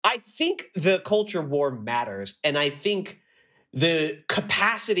I think the culture war matters, and I think the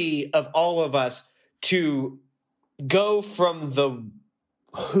capacity of all of us to go from the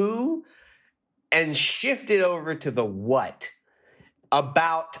who and shift it over to the what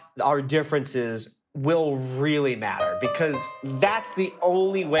about our differences will really matter, because that's the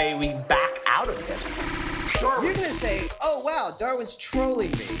only way we back out of this. Darwin. You're going to say, oh, wow, Darwin's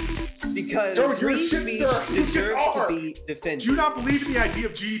trolling me because free speech deserves to be defended. Do you not believe in the idea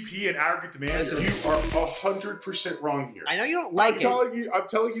of GDP and aggregate demand? You are 100% wrong here. I know you don't like it. I'm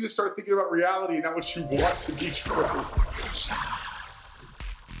telling you to start thinking about reality, not what you want to be true.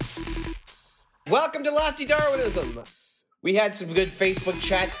 Welcome to Lofty Darwinism. We had some good Facebook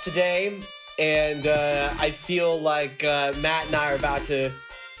chats today, and I feel like Matt and I are about to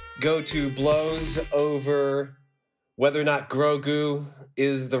go to blows over whether or not Grogu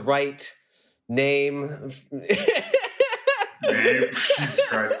is the right name. Jesus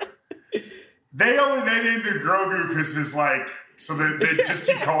Christ. They named him Grogu because it's like, so they just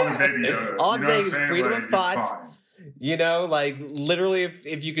keep calling him Baby Yoda. All I'm saying is saying? freedom like, of thought. You know, like literally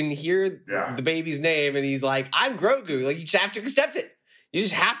if you can hear the baby's name and he's like, I'm Grogu, like you just have to accept it. You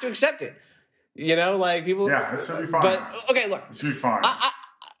just have to accept it. You know, like people. Yeah, it's gonna be fine. But okay, look. It's gonna be fine.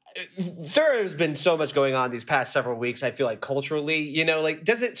 There has been so much going on these past several weeks, I feel like culturally, you know, like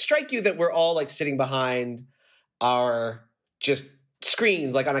does it strike you that we're all like sitting behind our just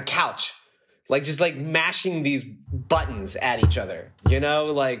screens, like on a couch, like just like mashing these buttons at each other, you know,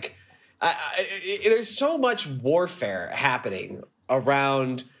 like there's so much warfare happening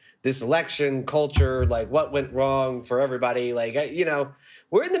around this election culture, like what went wrong for everybody. Like, you know,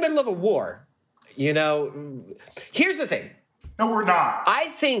 we're in the middle of a war, you know. Here's the thing. No, we're not. I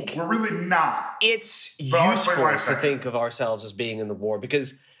think we're really not. It's useful to think of ourselves as being in the war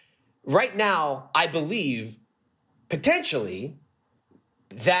because right now, I believe potentially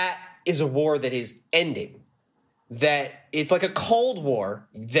that is a war that is ending. That it's like a Cold War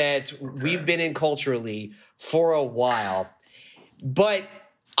that we've been in culturally for a while. But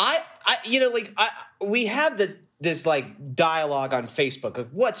we have this like dialogue on Facebook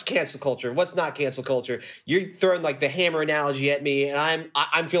of what's cancel culture, what's not cancel culture. You're throwing like the hammer analogy at me, and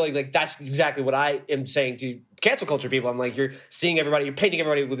I'm feeling like that's exactly what I am saying to cancel culture people. I'm like, you're seeing everybody, you're painting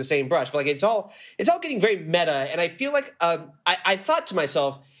everybody with the same brush. But like it's all getting very meta, and I feel like I thought to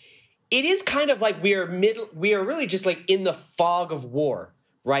myself, it is kind of like we are really just like in the fog of war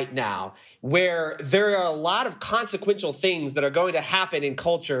right now, where there are a lot of consequential things that are going to happen in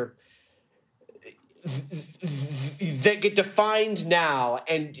culture that get defined now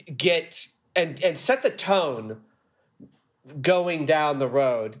and get and set the tone going down the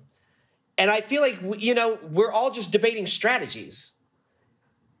road. And I feel like, you know, we're all just debating strategies.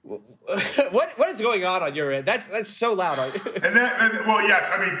 What is going on your end? That's so loud. Well,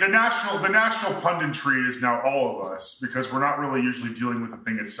 yes. I mean, the national punditry is now all of us because we're not really usually dealing with the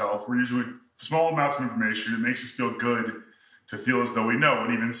thing itself. We're usually small amounts of information. It makes us feel good to feel as though we know.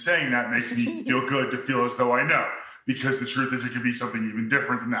 And even saying that makes me feel good to feel as though I know, because the truth is it can be something even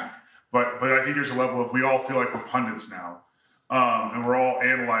different than that. But I think there's a level of we all feel like we're pundits now. And we're all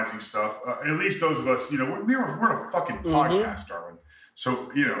analyzing stuff. At least those of us, you know, we're a fucking podcast, Darwin. So,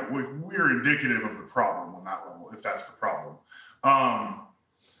 you know, we're indicative of the problem on that level, if that's the problem.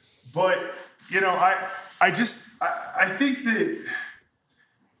 But, you know, I think that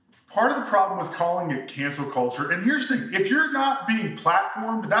part of the problem with calling it cancel culture, and here's the thing, if you're not being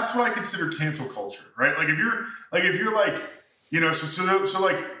platformed, that's what I consider cancel culture, right? Like if you're like, you know, so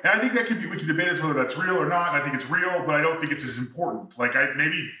like, and I think that we can debate as whether that's real or not. And I think it's real, but I don't think it's as important. Like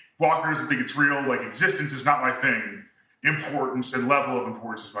maybe Walker doesn't think it's real. Like existence is not my thing. Importance and level of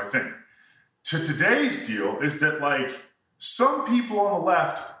importance is my thing. To today's deal is that like some people on the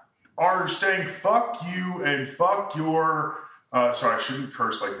left are saying fuck you and fuck your sorry, I shouldn't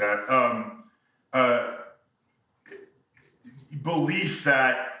curse like that. Belief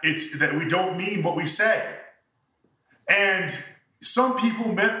that we don't mean what we say. And some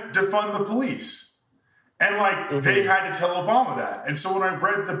people meant defund the police. And like they had to tell Obama that. And so when I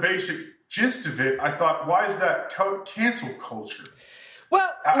read the basic gist of it, I thought, why is that cancel culture? Well,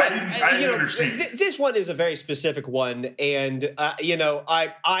 I didn't understand. This one is a very specific one, and you know,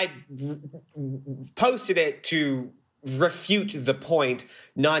 I posted it to refute the point,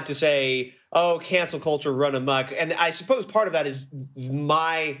 not to say, "Oh, cancel culture run amok." And I suppose part of that is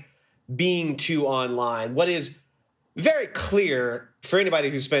my being too online. What is very clear for anybody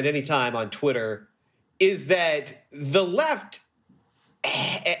who's spent any time on Twitter is that the left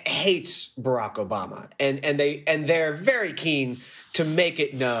hates Barack Obama, and they're very keen to make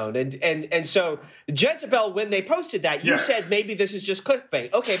it known. And so Jezebel, when they posted that, you said maybe this is just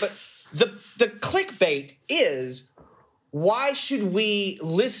clickbait. Okay, but the clickbait is, why should we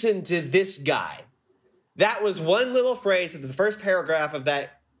listen to this guy? That was one little phrase in the first paragraph of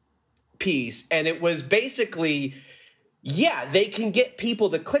that piece, and it was basically, they can get people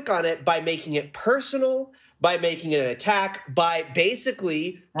to click on it by making it personal, by making it an attack, by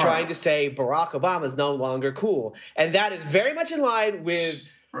basically trying to say Barack Obama is no longer cool. And that is very much in line with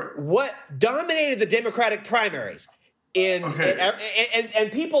what dominated the Democratic primaries. And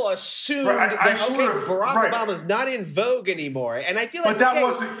people assumed that Barack Obama is not in vogue anymore. And I feel like that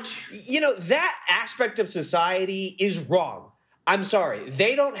wasn't, that aspect of society is wrong. I'm sorry.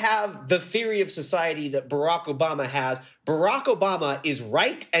 They don't have the theory of society that Barack Obama has. Barack Obama is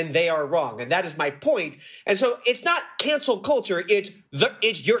right and they are wrong. And that is my point. And so it's not cancel culture. It's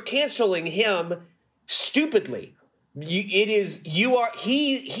you're canceling him stupidly. Listen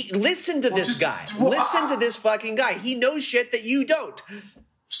to this guy. Listen to this fucking guy. He knows shit that you don't.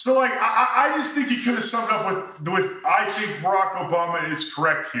 So, I just think you could have summed up with I think Barack Obama is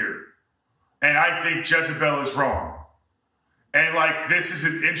correct here. And I think Jezebel is wrong. And, this is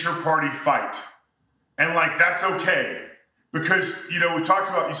an inter-party fight. And, that's okay. Because, we talked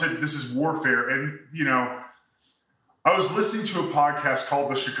about, you said this is warfare. And, I was listening to a podcast called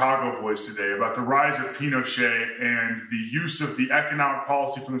The Chicago Boys today about the rise of Pinochet and the use of the economic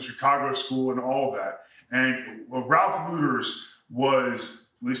policy from the Chicago school and all of that. And Ralph Luders was,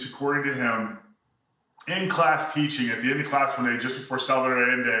 at least according to him, in class teaching at the end of class one day, just before Salvador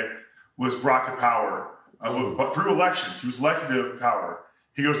Allende was brought to power. But through elections, he was elected to power.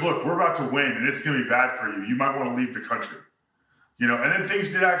 He goes, look, we're about to win, and it's going to be bad for you. You might want to leave the country. And then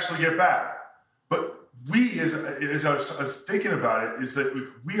things did actually get bad. But we, as I was thinking about it, is that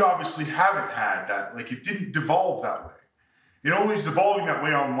we obviously haven't had that. It didn't devolve that way. It only is devolving that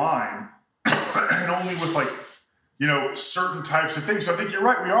way online, and only with, certain types of things. So I think you're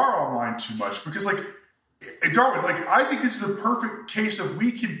right. We are online too much because, Darwin, I think this is a perfect case of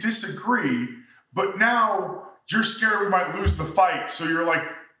we can disagree, but now you're scared we might lose the fight. So you're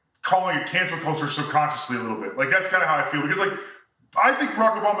calling it cancel culture subconsciously a little bit. That's kind of how I feel because I think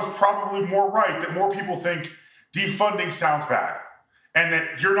Barack Obama's probably more right that more people think defunding sounds bad and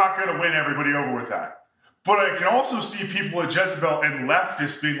that you're not going to win everybody over with that. But I can also see people at Jezebel and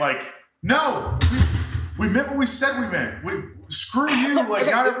leftists being no, we meant what we said we meant. Screw you.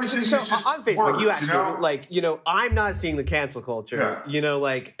 Not everything is just on Facebook, words, you actually, I'm not seeing the cancel culture,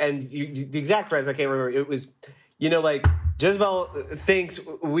 the exact phrase, I can't remember. It was, Jezebel thinks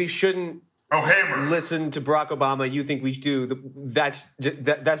we shouldn't listen to Barack Obama. You think we do. That's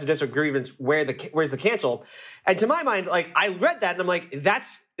just a grievance. Where's the cancel? And to my mind, I read that and I'm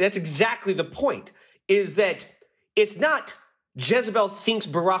that's exactly the point. Is that it's not Jezebel thinks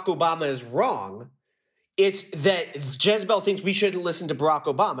Barack Obama is wrong. It's that Jezebel thinks we shouldn't listen to Barack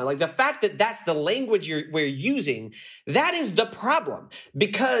Obama. The fact that that's the language we're using, that is the problem.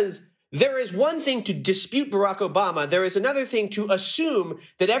 Because there is one thing to dispute Barack Obama. There is another thing to assume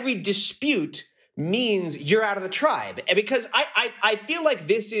that every dispute means you're out of the tribe. And because I feel like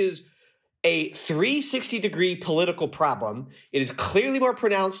this is a 360-degree political problem. It is clearly more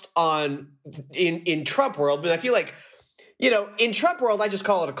pronounced in Trump world. But I feel like, in Trump world, I just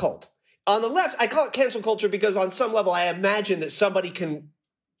call it a cult. On the left, I call it cancel culture because on some level, I imagine that somebody can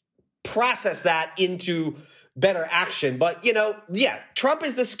process that into better action. But, Trump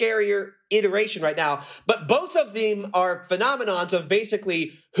is the scarier iteration right now. But both of them are phenomenons of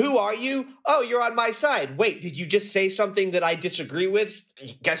basically, who are you? Oh, you're on my side. Wait, did you just say something that I disagree with?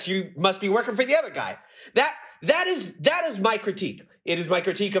 Guess you must be working for the other guy. That is my critique. It is my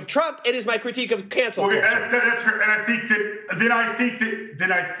critique of Trump. It is my critique of cancel culture. That's fair. And I think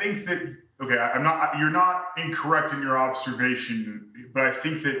that okay, I'm not. You're not incorrect in your observation, but I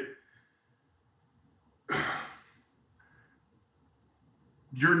think that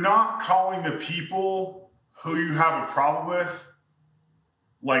you're not calling the people who you have a problem with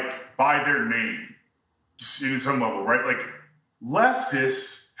by their name in some level, right?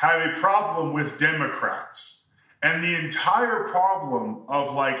 Leftists have a problem with Democrats. And the entire problem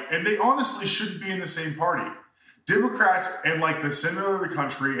of and they honestly shouldn't be in the same party. Democrats and the center of the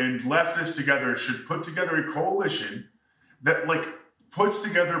country and leftists together should put together a coalition that puts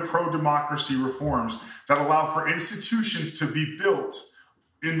together pro-democracy reforms that allow for institutions to be built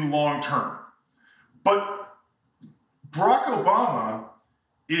in the long term. But Barack Obama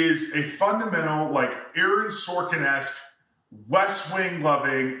is a fundamental, Aaron Sorkin-esque, West Wing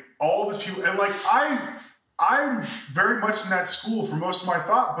loving, all of his people. And I'm very much in that school for most of my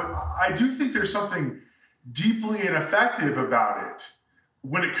thought, but I do think there's something deeply ineffective about it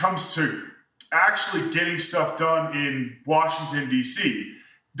when it comes to actually getting stuff done in Washington, D.C.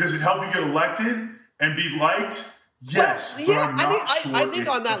 Does it help you get elected and be liked? Yes, well, but yeah, I'm not sure I think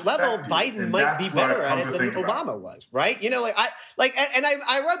on that level, effective, Biden and might be that's what better I've at come it to than think about. Obama was, right? You know,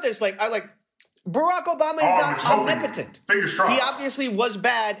 I wrote this Barack Obama is I was not hoping. omnipotent. Fingers crossed. He obviously was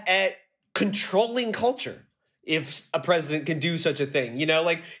bad at controlling culture. If a president can do such a thing, you know,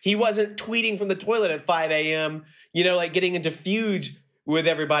 like he wasn't tweeting from the toilet at 5 a.m., you know, like getting into feuds with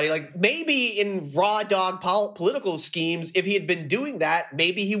everybody. Like maybe in raw dog political schemes, if he had been doing that,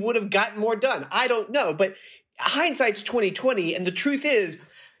 maybe he would have gotten more done. I don't know. But hindsight's 2020. And the truth is,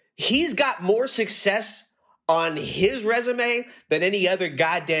 he's got more success on his resume than any other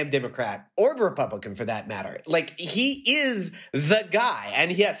goddamn Democrat or Republican for that matter. Like he is the guy.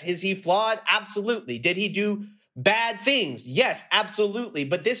 And yes, is he flawed? Absolutely. Did he do bad things? Yes, absolutely.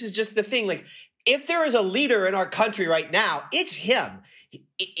 But this is just the thing. Like if there is a leader in our country right now, it's him.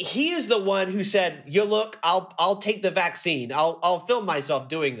 He is the one who said, "You look, I'll take the vaccine. I'll film myself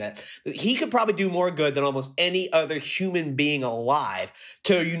doing that." He could probably do more good than almost any other human being alive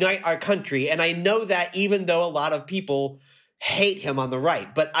to unite our country. And I know that even though a lot of people hate him on the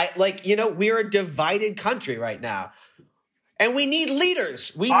right, but we're a divided country right now. And we need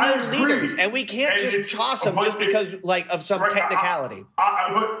leaders. We need leaders. And we can't just toss them just because of some technicality.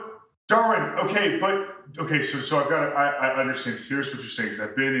 But Darwin, so I've got. I understand. Here's what you're saying. Because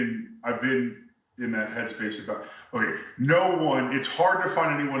I've been in that headspace about. Okay, no one. It's hard to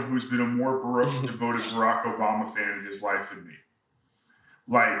find anyone who's been a more devoted Barack Obama fan in his life than me.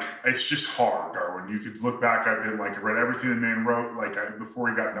 Like it's just hard, Darwin. You could look back. I read everything the man wrote. Before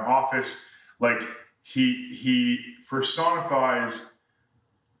he got into office. He personifies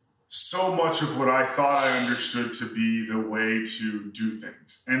so much of what I thought I understood to be the way to do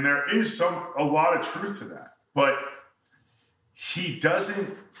things. And there is a lot of truth to that. But he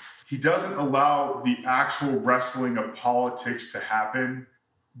doesn't allow the actual wrestling of politics to happen.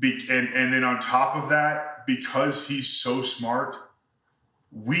 And then on top of that, because he's so smart,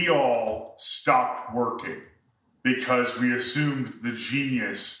 we all stopped working because we assumed the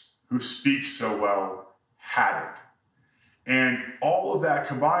genius who speaks so well had it. And all of that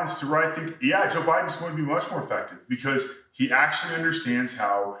combines to where I think, Joe Biden's going to be much more effective because he actually understands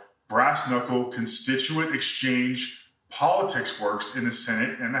how brass knuckle constituent exchange politics works in the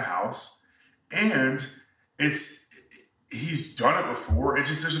Senate and the House. And he's done it before.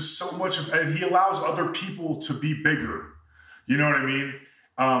 There's just so much and he allows other people to be bigger. You know what I mean?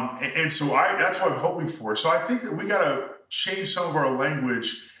 So that's what I'm hoping for. So I think that we got to change some of our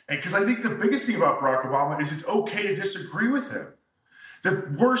language. Because I think the biggest thing about Barack Obama is it's okay to disagree with him.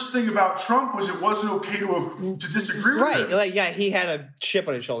 The worst thing about Trump was it wasn't okay to disagree with him. Right. He had a chip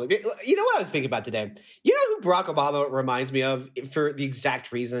on his shoulder. You know what I was thinking about today? You know who Barack Obama reminds me of for the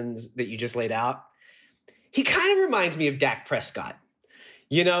exact reasons that you just laid out? He kind of reminds me of Dak Prescott.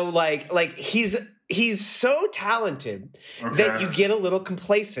 You know, he's so talented that you get a little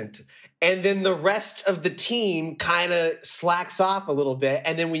complacent. And then the rest of the team kind of slacks off a little bit.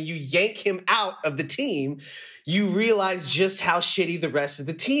 And then when you yank him out of the team, you realize just how shitty the rest of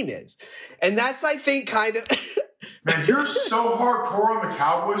the team is. And that's, I think, kind of... Man, you're so hardcore on the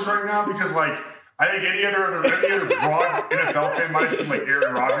Cowboys right now because, I think any other broad NFL fan might have said,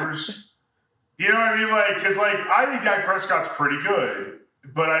 Aaron Rodgers. You know what I mean? Because, I think Dak Prescott's pretty good,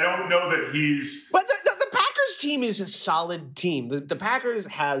 but I don't know that he's... But the Packers team is a solid team. The Packers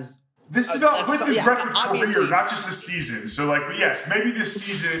has... This is about width and breadth of career, not just the season. So, yes, maybe this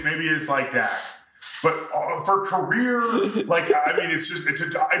season, maybe it's like that. But for career,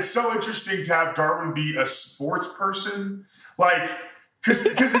 it's so interesting to have Darwin be a sports person. Because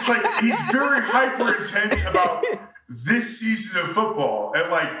it's he's very hyper intense about this season of football.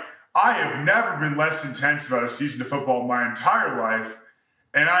 And, I have never been less intense about a season of football my entire life.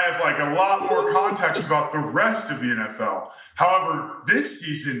 And I have a lot more context about the rest of the NFL. However, this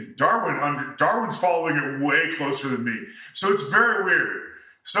season, Darwin's following it way closer than me. So it's very weird.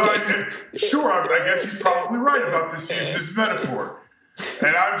 So I guess he's probably right about this season as a metaphor.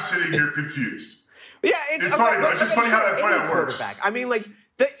 And I'm sitting here confused. Yeah, it's funny though. It's just funny how that works. I mean,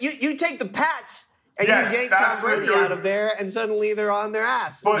 you take the Pats. And you yank Tom Brady out of there, and suddenly they're on their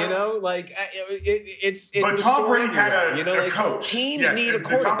ass. But, it's But Tom Brady had a coach. Teams need a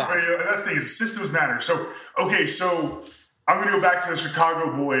quarterback. And that's the thing is systems matter. So I'm going to go back to the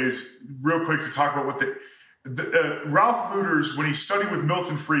Chicago boys real quick to talk about what Ralph Luders, when he studied with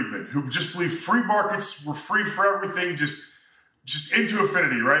Milton Friedman, who just believed free markets were free for everything, just into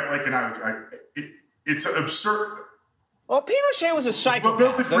infinity, right? it's absurd. Well, Pinochet was a psychopath. But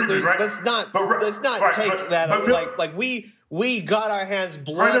Milton Friedman, right? Let's not right, take but, that but, like we got our hands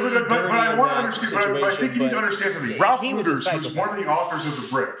bloody. Right, but I want to understand. But I think you need to but understand something. Ralph he Luders, who's one of the authors of The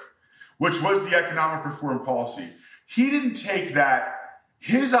Brick, which was the economic reform policy, he didn't take that.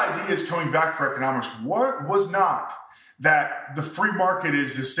 His ideas coming back for economics was not that the free market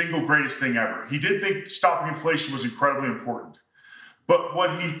is the single greatest thing ever. He did think stopping inflation was incredibly important. But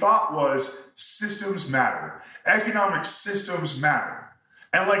what he thought was systems matter. Economic systems matter.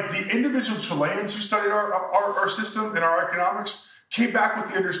 And like the individual Chileans who studied our system and our economics came back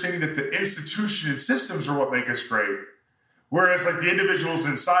with the understanding that the institution and systems are what make us great. Whereas like the individuals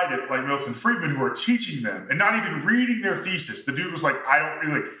inside it, like Milton Friedman, who are teaching them and not even reading their thesis. The dude was like, I don't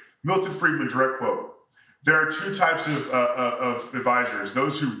really, Milton Friedman, direct quote. There are two types of advisors,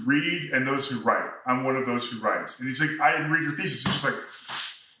 those who read and those who write. I'm one of those who writes. And he's like, I didn't read your thesis. He's just like,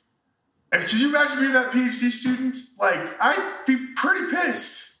 and could you imagine being that PhD student? Like, I'd be pretty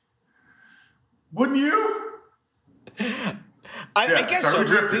pissed. Wouldn't you? I guess so.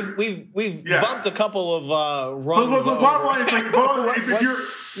 We've bumped a couple of rungs. But bottom line is like,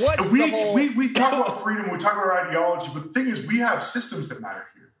 we talk about freedom, we talk about our ideology, but the thing is, we have systems that matter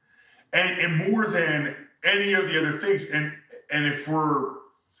here, and more than any of the other things. And if we're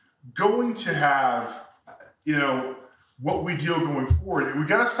going to have, what we deal going forward, we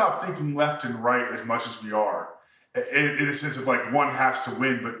got to stop thinking left and right as much as we are, in a sense of like one has to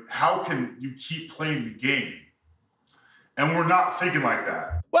win. But how can you keep playing the game? And we're not thinking like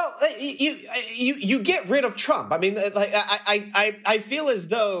that. Well, you get rid of Trump. I mean, like I feel as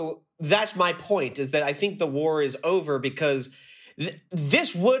though that's my point, is that I think the war is over because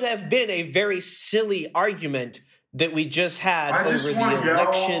this would have been a very silly argument that we just had over the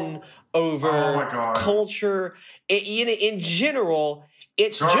election, over culture. In general,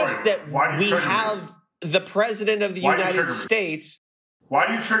 it's just that we have the president of the United States. Why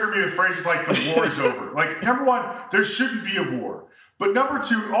do you trigger me with phrases like the war is over? Like, number one, there shouldn't be a war. But number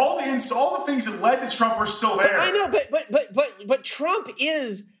two, all the things that led to Trump are still there. I know, but Trump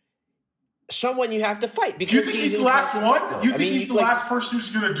is someone you have to fight. Because do you think he's the last one? You think he's the last person who's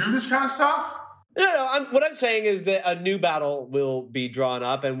going to do this kind of stuff? No. What I'm saying is that a new battle will be drawn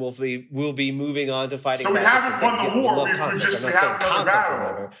up, and we'll be moving on to fighting. So we haven't won the war. We have another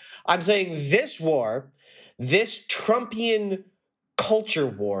battle. I'm saying this war, this Trumpian culture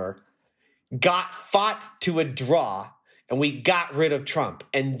war, got fought to a draw, and we got rid of Trump,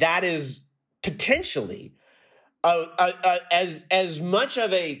 and that is potentially as much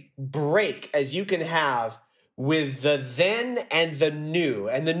of a break as you can have with the then and the new.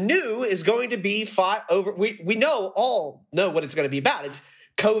 And the new is going to be fought over. We all know what it's going to be about. It's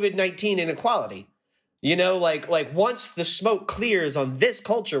COVID-19 inequality. Like once the smoke clears on this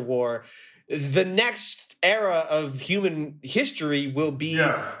culture war, the next era of human history will be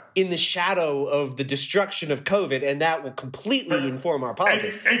in the shadow of the destruction of COVID, and that will completely inform our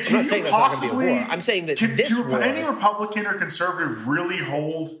politics. And I'm not saying that's not going to be a war. I'm saying that any Republican or conservative really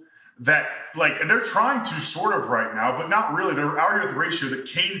hold that, like, and they're trying to sort of right now, but not really. They're arguing with the ratio that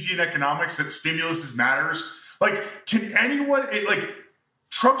Keynesian economics, that stimulus matters. Like, can anyone,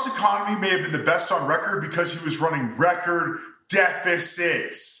 Trump's economy may have been the best on record because he was running record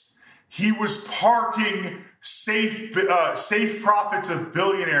deficits. He was parking safe profits of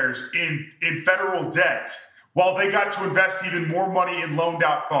billionaires in federal debt while they got to invest even more money in loaned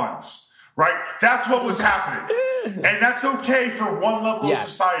out funds, right? That's what was happening. And that's okay for one level of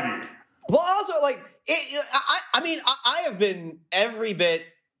society. Well, also, I have been every bit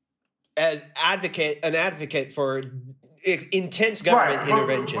an advocate for intense government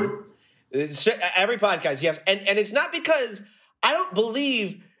intervention. Every podcast, yes. And it's not because I don't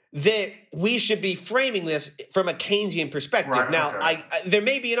believe that we should be framing this from a Keynesian perspective. Right, now, there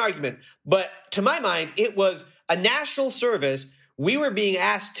may be an argument, but to my mind, it was a national service we were being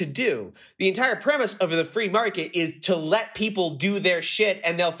asked to do. The entire premise of the free market is to let people do their shit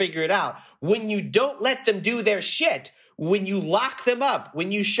and they'll figure it out. When you don't let them do their shit, when you lock them up,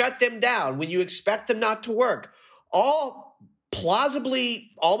 when you shut them down, when you expect them not to work, all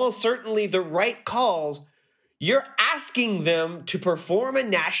plausibly, almost certainly the right calls, you're asking them to perform a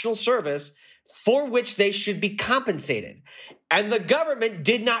national service for which they should be compensated. And the government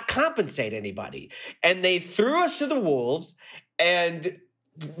did not compensate anybody. And they threw us to the wolves and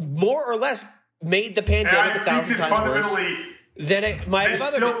more or less made the pandemic 1,000 times worse than it might have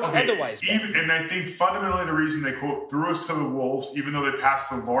otherwise been. And I think fundamentally the reason they, quote, threw us to the wolves, even though they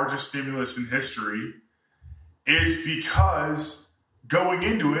passed the largest stimulus in history, is because going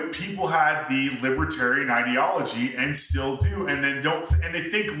into it, people had the libertarian ideology and still do, and they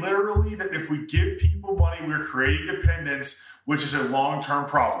think literally that if we give people global money. We're creating dependence, which is a long-term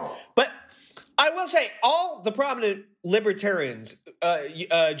problem. But I will say, all the prominent libertarians,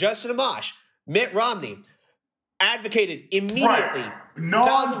 Justin Amash, Mitt Romney, advocated immediately. Right.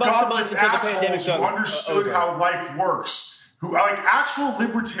 Non-godless assholes who understood how life works, who like actual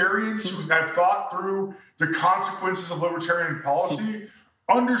libertarians who have thought through the consequences of libertarian policy,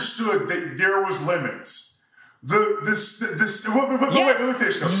 understood that there was limits. Let me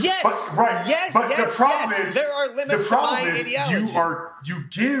finish though. Yes. But the problem is there are limits. The problem is ideology. you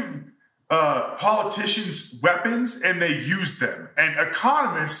give politicians weapons and they use them, and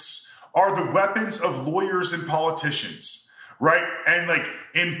economists are the weapons of lawyers and politicians, right? And like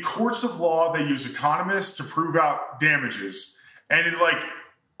in courts of law, they use economists to prove out damages, and in like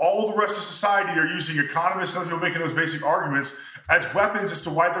all the rest of society are using economists and people making those basic arguments as weapons as to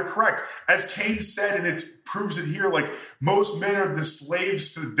why they're correct. As Keynes said, and it proves it here, like most men are the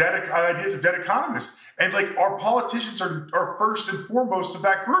slaves to the dead ideas of dead economists. And like our politicians are first and foremost of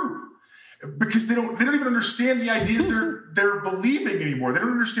that group because they don't even understand the ideas they're believing anymore. They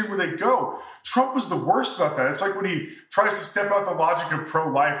don't understand where they go. Trump was the worst about that. It's like when he tries to step out the logic of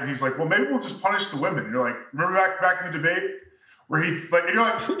pro-life and he's like, well, maybe we'll just punish the women. And you're like, remember back in the debate? Where he's like, and you're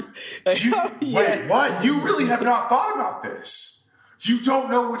like, wait, what? You really have not thought about this. You don't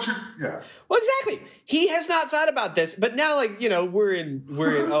know what you're, yeah. Well, exactly. He has not thought about this, but now, like, you know, we're in.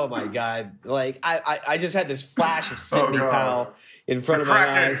 Oh my God! Like, I just had this flash of Sidney Powell in front of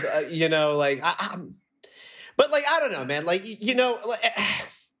my eyes. You know, like, but like, I don't know, man. Like, you know,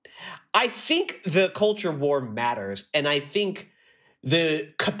 I think the culture war matters, and I think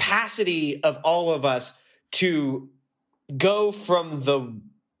the capacity of all of us to go from the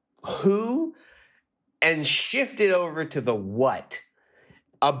who and shift it over to the what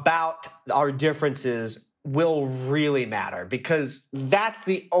about our differences will really matter, because that's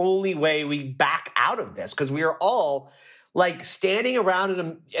the only way we back out of this, because we are all like standing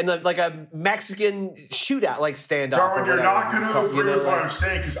around in like a Mexican shootout, like standoff. Darwin, you're not going to agree with what I'm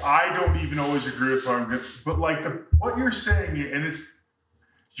saying, because I don't even always agree with what I'm going to, but like what you're saying, and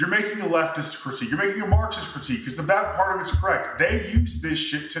you're making a leftist critique. You're making a Marxist critique, because that part of it's correct. They use this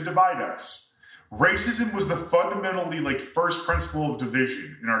shit to divide us. Racism was the fundamentally like first principle of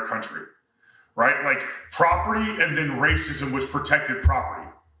division in our country, right? Like property, and then racism, which protected property.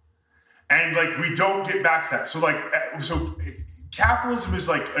 And like we don't get back to that. So capitalism is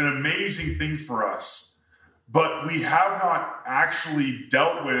like an amazing thing for us, but we have not actually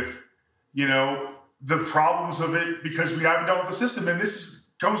dealt with, you know, the problems of it because we haven't dealt with the system. And this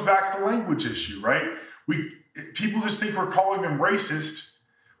comes back to the language issue, right? People just think we're calling them racist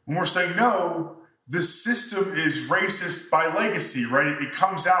when we're saying, no, the system is racist by legacy, right? It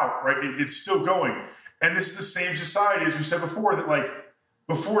comes out, right? It's still going. And this is the same society, as we said before, that like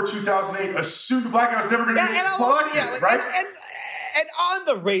before 2008 assumed the black guy was never going to get elected, right? And on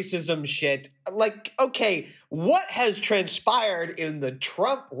the racism shit, like, okay, what has transpired in the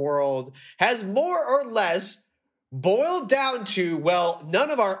Trump world has more or less boiled down to, well,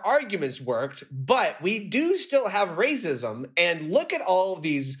 none of our arguments worked, but we do still have racism. And look at all of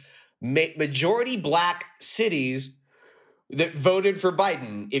these majority black cities that voted for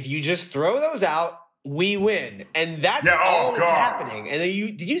Biden. If you just throw those out, we win. And that's all that's happening. And then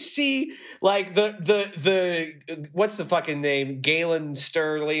did you see like the what's the fucking name? Galen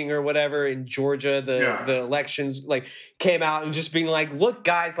Sterling or whatever in Georgia, the elections like came out and just being like, look,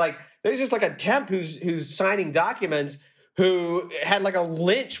 guys, like there's just like a temp who's signing documents who had like a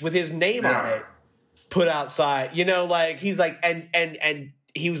lynch with his name on it put outside, you know, like he's like, and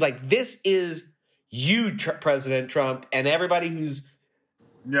he was like, this is you, President Trump, and everybody who's,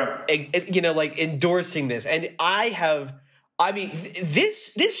 you know, like endorsing this. And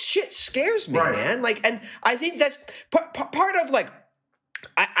this shit scares me, man. Like, and I think that's part of like,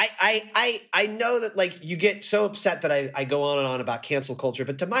 I know that like you get so upset that I go on and on about cancel culture,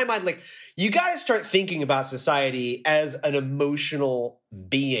 but to my mind, like you got to start thinking about society as an emotional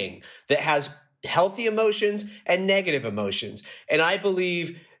being that has healthy emotions and negative emotions. And I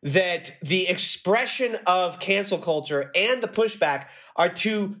believe that the expression of cancel culture and the pushback are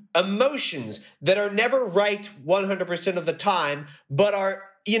two emotions that are never right 100% of the time, but are,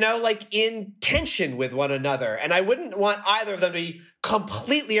 you know, like in tension with one another. And I wouldn't want either of them to be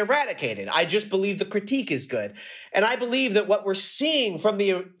completely eradicated. I just believe the critique is good. And I believe that what we're seeing from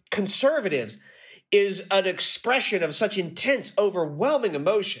the conservatives is an expression of such intense, overwhelming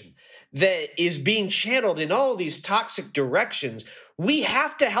emotion that is being channeled in all these toxic directions. We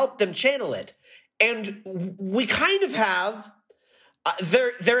have to help them channel it. And we kind of have,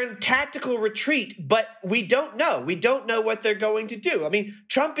 they're in tactical retreat, but we don't know. We don't know what they're going to do. I mean,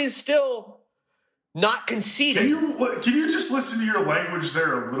 Trump is still not conceding. Can you just listen to your language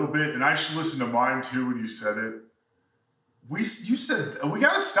there a little bit? And I should listen to mine too when you said it. You said we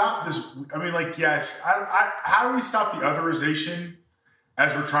got to stop this. I mean, like, yes. How do we stop the otherization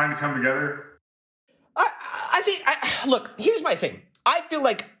as we're trying to come together? I think. Look, here's my thing. I feel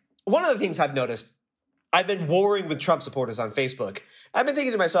like one of the things I've noticed. I've been warring with Trump supporters on Facebook. I've been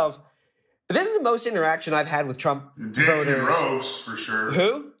thinking to myself, this is the most interaction I've had with Trump dancing voters. In robes, for sure.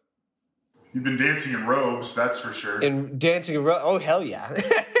 Who? You've been dancing in robes, that's for sure. Dancing in robes? Oh, hell yeah. I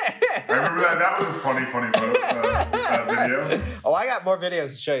remember that. That was a funny video. Oh, I got more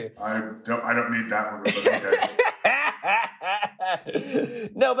videos to show you. I don't need that one, but okay.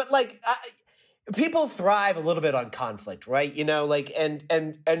 No, but like, people thrive a little bit on conflict, right? You know, like, and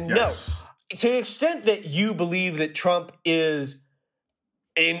yes. No. To the extent that you believe that Trump is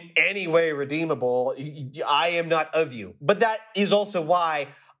in any way redeemable, I am not of you. But that is also why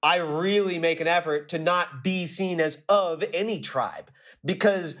I really make an effort to not be seen as of any tribe,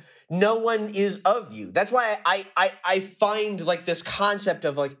 because no one is of you. That's why I find like this concept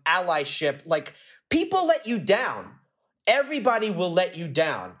of like allyship, like people let you down. Everybody will let you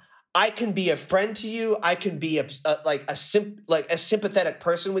down. I can be a friend to you. I can be a sympathetic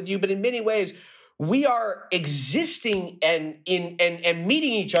person with you. But in many ways, we are existing and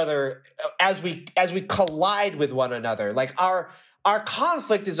meeting each other as we collide with one another. Like our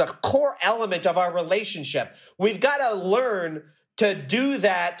conflict is a core element of our relationship. We've got to learn to do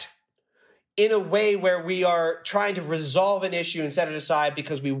that in a way where we are trying to resolve an issue and set it aside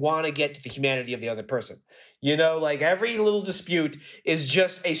because we want to get to the humanity of the other person. You know, like every little dispute is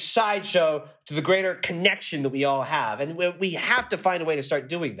just a sideshow to the greater connection that we all have. And we have to find a way to start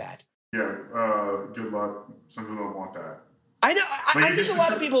doing that. Yeah, good luck. Some people don't want that. I know. I think a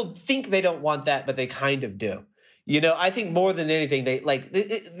lot of people think they don't want that, but they kind of do. You know, I think more than anything,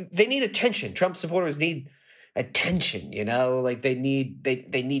 they need attention. Trump supporters need attention, you know, like they need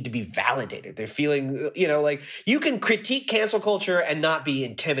to be validated. They're feeling, you know, like you can critique cancel culture and not be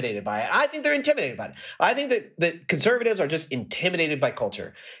intimidated by it. I think they're intimidated by it. I think that conservatives are just intimidated by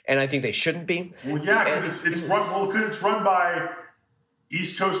culture, and I think they shouldn't be. Well, yeah, because it's run by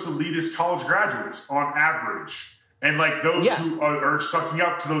East Coast elitist college graduates on average, and like those who are sucking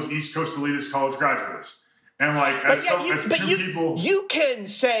up to those East Coast elitist college graduates. And like, people, you can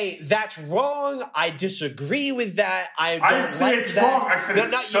say that's wrong. I disagree with that. I didn't say it's wrong. I said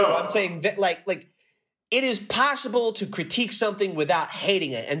it's so. I'm saying that like it is possible to critique something without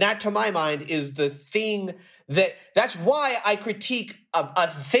hating it, and that, to my mind, is the thing that's why I critique a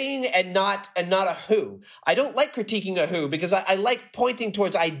thing and not a who. I don't like critiquing a who because I like pointing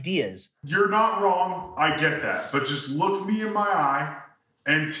towards ideas. You're not wrong. I get that, but just look me in my eye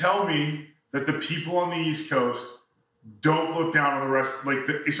and tell me that the people on the East Coast don't look down on the rest, like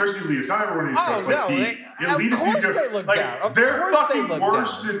especially elitists. Not everyone on the East Coast. No, the elitists on the East Coast, like they're fucking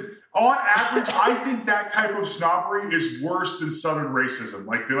worse than. On average, I think that type of snobbery is worse than Southern racism.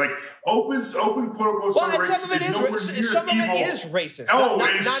 Like they're like open quote unquote Southern racism is nowhere near as evil. Some of it is racist. Oh,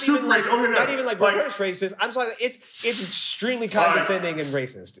 it's super racist. Not even like reverse racist. I'm sorry, it's extremely condescending and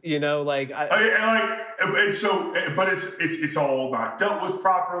racist. You know, like it's all not dealt with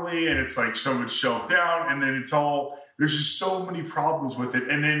properly, and it's like so much shelved down, and then there's just so many problems with it,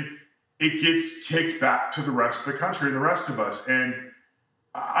 and then it gets kicked back to the rest of the country and the rest of us, and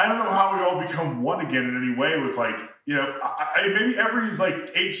I don't know how we all become one again in any way with like, you know, maybe every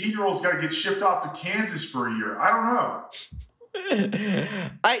like 18-year-old's got to get shipped off to Kansas for a year. I don't know.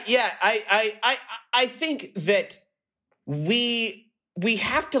 I think that we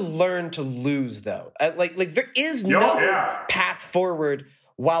have to learn to lose though. Like there is no path forward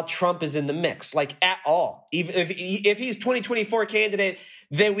while Trump is in the mix, like at all. Even if he's 2024 candidate,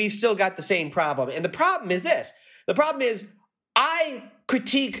 then we've still got the same problem. And the problem is this. The problem is I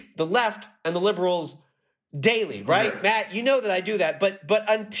critique the left and the liberals daily, right? Yeah. Matt, you know that I do that. But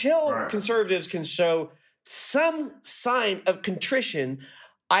until conservatives can show some sign of contrition,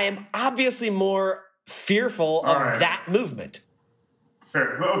 I am obviously more fearful of that movement.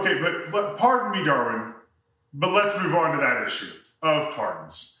 Fair. Okay, but pardon me, Darwin, but let's move on to that issue of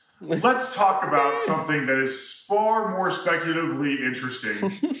pardons. Let's talk about something that is far more speculatively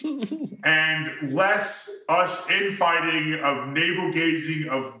interesting and less us infighting of navel-gazing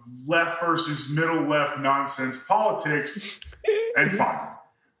of left versus middle left nonsense politics and fun.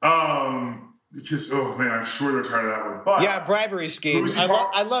 Because, oh man, I'm sure they're tired of that one. But yeah, bribery scheme.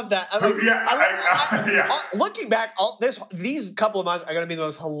 I love that. Looking back, these couple of months are going to be the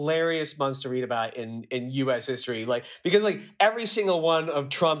most hilarious months to read about in U.S. history. Like because like every single one of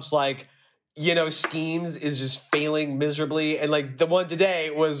Trump's like schemes is just failing miserably. And like the one today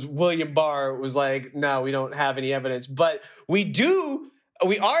was William Barr was like, no, we don't have any evidence, but we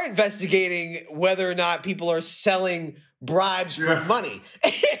are investigating whether or not people are selling bribes for money.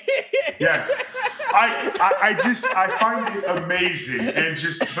 Yes. I find it amazing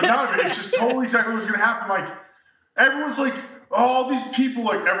but not amazing. It's just totally exactly what's going to happen. Like everyone's like, all these people,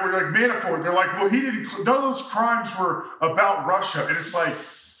 like everyone, like Manafort, they're like, well, none of those crimes were about Russia. And it's like,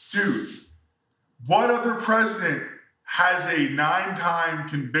 dude, what other president has a 9-time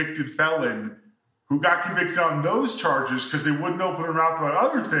convicted felon who got convicted on those charges because they wouldn't open their mouth about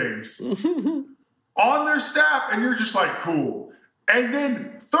other things on their staff? And you're just like, cool. And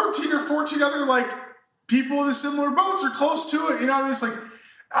then 13 or 14 other like people in the similar boats are close to it. You know what I mean? It's like,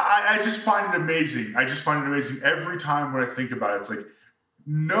 I just find it amazing. I just find it amazing every time when I think about it. It's like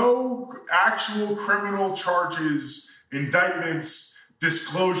no actual criminal charges, indictments,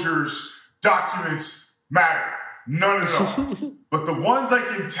 disclosures, documents matter. None at all. But the ones I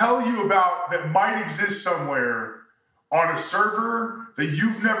can tell you about that might exist somewhere on a server that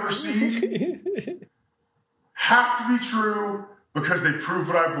you've never seen have to be true because they prove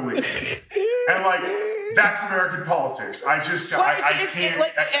what I believe. And like, that's American politics. I can't.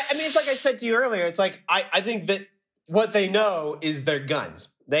 It's like I said to you earlier. It's like I think that what they know is their guns.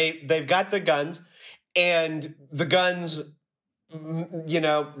 They've got the guns, and the guns,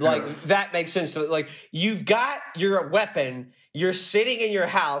 that makes sense. Like you've got your weapon. You're sitting in your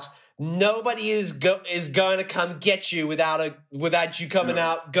house. Nobody is gonna come get you without you coming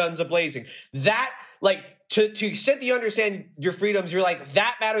out guns a-blazing. That like. To the extent that you understand your freedoms, you're like,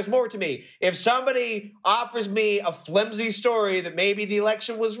 that matters more to me. If somebody offers me a flimsy story that maybe the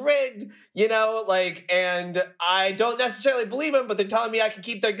election was rigged, and I don't necessarily believe them, but they're telling me I can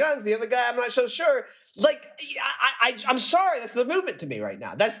keep their guns. The other guy, I'm not so sure. Like, I'm sorry, that's the movement to me right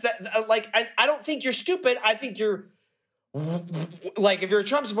now. That's that. Like, I don't think you're stupid. I think you're. Like, if you're a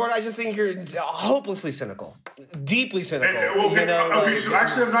Trump supporter, I just think you're hopelessly cynical, deeply cynical. So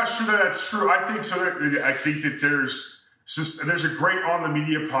actually, I'm not sure that that's true. I think so. I think that there's a great On the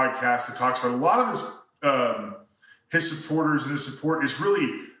Media podcast that talks about a lot of his supporters, and his support is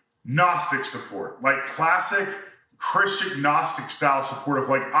really Gnostic support, like classic Christian Gnostic style support of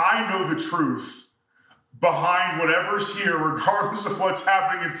like, I know the truth behind whatever's here, regardless of what's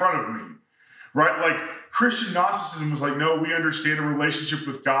happening in front of me. Right? Like Christian Gnosticism was like, no, we understand a relationship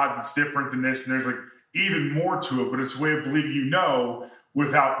with God that's different than this. And there's like even more to it, but it's a way of believing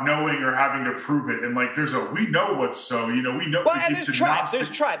without knowing or having to prove it. And like, we know what's so, we know it's a tribe. Gnostic.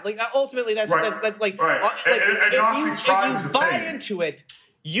 There's tribe. Like ultimately that's right. That's like, right. Like Gnostic tribe is a if you buy thing. into it,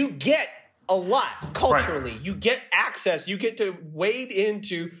 you get a lot culturally. Right. You get access. You get to wade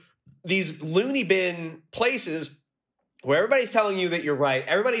into these loony bin places where everybody's telling you that you're right.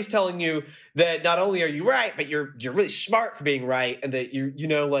 Everybody's telling you that not only are you right, but you're really smart for being right, and that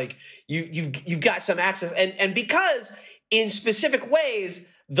you've got some access. And because in specific ways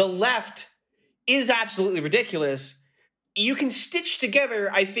the left is absolutely ridiculous, you can stitch together,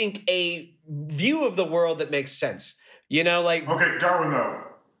 I think, a view of the world that makes sense. Okay, Darwin, though.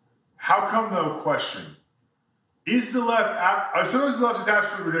 How come, though, question, is the left, sometimes the left is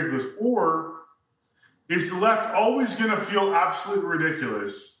absolutely ridiculous, or is the left always going to feel absolutely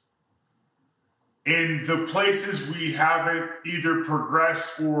ridiculous in the places we haven't either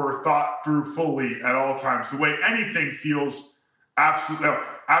progressed or thought through fully at all times? The way anything feels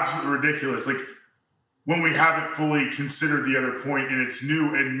absolutely ridiculous. Like when we haven't fully considered the other point and it's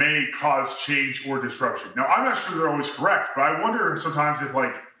new and may cause change or disruption. Now, I'm not sure they're always correct, but I wonder sometimes if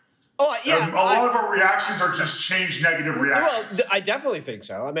like, a lot of our reactions are just change negative reactions. Well, I definitely think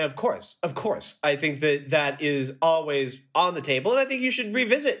so. I mean, of course. I think that is always on the table, and I think you should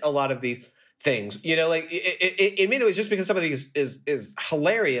revisit a lot of these things. Like in many ways, just because something is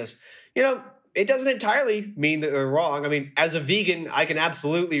hilarious, it doesn't entirely mean that they're wrong. I mean, as a vegan, I can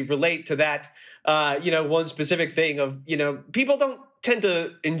absolutely relate to that. One specific thing of people don't tend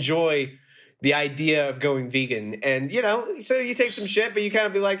to enjoy the idea of going vegan, and so you take some shit, but you kind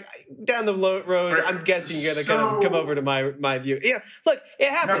of be like, down the road, right. I'm guessing you're gonna kind of come over to my view. Yeah, look, it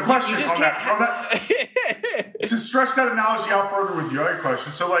happens. Now, question on that. To stretch that analogy out further with you, I have a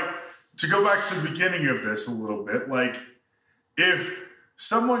question. So, like, to go back to the beginning of this a little bit, like, if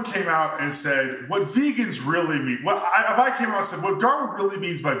someone came out and said, what vegans really mean, if I came out and said, what Darwin really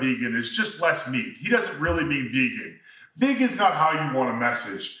means by vegan is just less meat. He doesn't really mean vegan. Vegan's not how you want to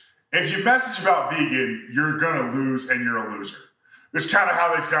message. If you message about vegan, you're going to lose and you're a loser, It's kind of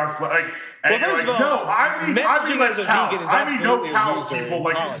how they sound. Like, and Well, you're first like, of all, no, I mean messaging less as a cows. vegan is I mean no absolutely a cows, loser people. in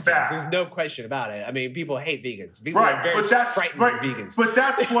Like, politics. it's bad. There's no question about it. I mean, people hate vegans. People are Right, very but that's frightened right, of vegans. but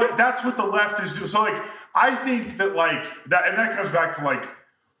that's what the left is doing. So, like, I think that, like, that, and that comes back to, like,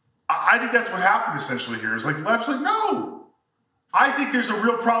 I think that's what happened essentially here. Is like the left's like, no, I think there's a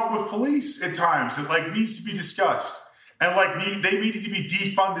real problem with police at times that, like, needs to be discussed, and, like, they needed to be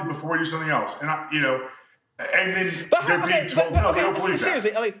defunded before we do something else, and and then they're being told no, they don't believe that.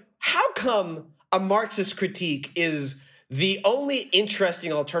 Seriously, like, how come a Marxist critique is the only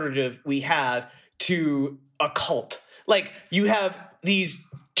interesting alternative we have to a cult? Like, you have these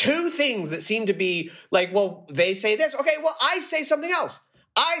two things that seem to be like, well, they say this. Okay, well, I say something else.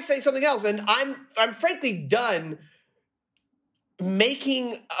 And I'm frankly done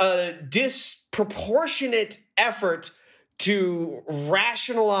making a disproportionate effort to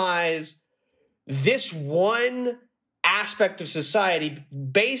rationalize this one aspect of society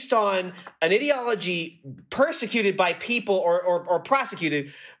based on an ideology persecuted by people or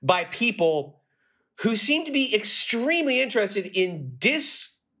prosecuted by people who seem to be extremely interested in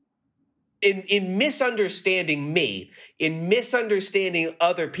misunderstanding me, in misunderstanding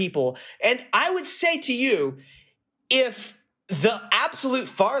other people. And I would say to you, if the absolute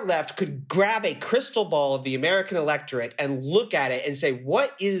far left could grab a crystal ball of the American electorate and look at it and say,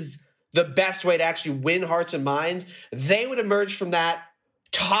 what is the best way to actually win hearts and minds, they would emerge from that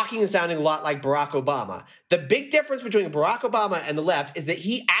talking and sounding a lot like Barack Obama. The big difference between Barack Obama and the left is that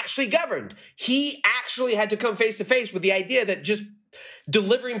he actually governed. He actually had to come face to face with the idea that just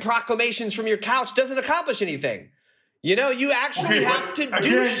delivering proclamations from your couch doesn't accomplish anything. You know, you actually have to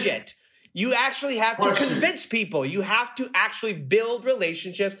do shit. You actually have to convince people. You have to actually build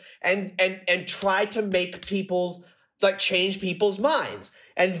relationships and try to make change people's minds.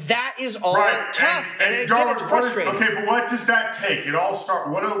 And that is all tough. And Darwin, it's frustrating. Okay, but what does that take? It all start.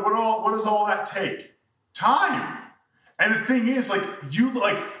 What does all that take? Time. And the thing is,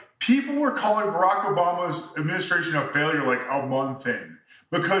 people were calling Barack Obama's administration a failure like a month in,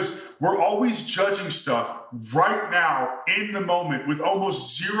 because we're always judging stuff right now in the moment with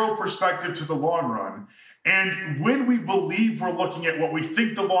almost zero perspective to the long run. And when we believe we're looking at what we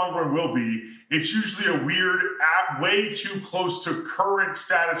think the long run will be, it's usually a weird, way too close to current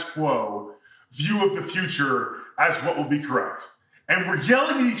status quo view of the future as what will be correct. And we're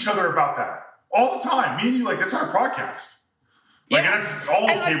yelling at each other about that all the time. Me and you, that's our podcast. And that's all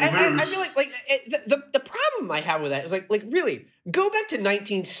of cable news. I feel the problem I have with that is really go back to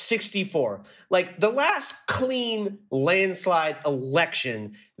 1964, the last clean landslide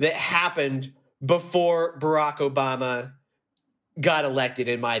election that happened before Barack Obama got elected,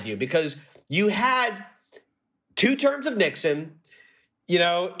 in my view, because you had 2 terms of Nixon,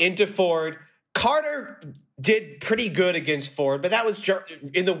 into Ford. Carter did pretty good against Ford, but that was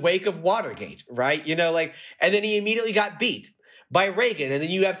in the wake of Watergate, right? And then he immediately got beat by Reagan. And then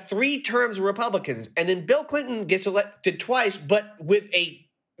you have 3 terms of Republicans. And then Bill Clinton gets elected twice, but with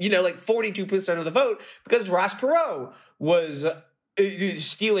 42% of the vote, because Ross Perot was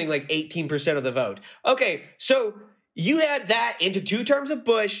stealing 18% of the vote. Okay, so you had that into 2 terms of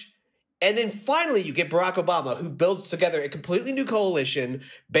Bush. And then finally you get Barack Obama, who builds together a completely new coalition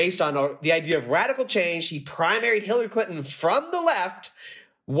based on the idea of radical change. He primaried Hillary Clinton from the left,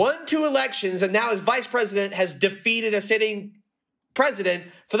 won 2 elections, and now as vice president has defeated a sitting president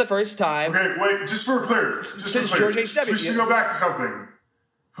for the first time. Okay, wait, just for clear. Since George H.W. We should go back to something.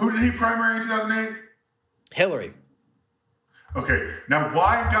 Who did he primary in 2008? Hillary. Okay, now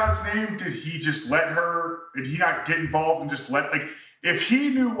why in God's name did he just did he not get involved and just if he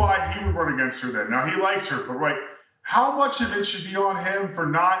knew why he would run against her then, now he likes her, but how much of it should be on him for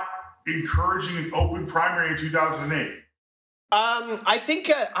not encouraging an open primary in 2008? I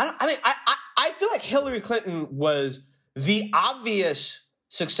think, I feel like Hillary Clinton was the obvious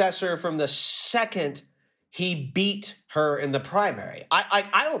successor from the second he beat her in the primary.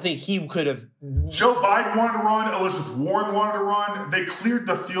 I don't think he could have. Joe Biden wanted to run. Elizabeth Warren wanted to run. They cleared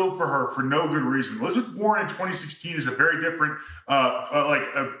the field for her for no good reason. Elizabeth Warren in 2016 is a very different,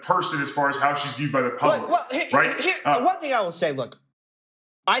 a person as far as how she's viewed by the public. One thing I will say, look,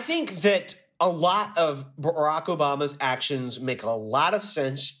 I think that a lot of Barack Obama's actions make a lot of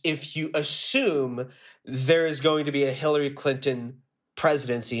sense if you assume there is going to be a Hillary Clinton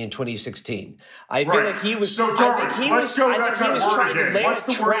presidency in 2016. I feel like he was. So, Darwin, let's go back to that word again. What's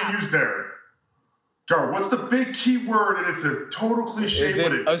the word you used there? Darwin, what's the big key word? And it's a total cliche,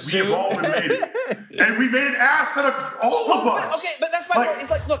 but we have all been made it. And we made an ass out of all of us. Okay, but that's my point.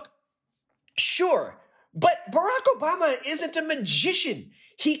 It's look, sure, but Barack Obama isn't a magician.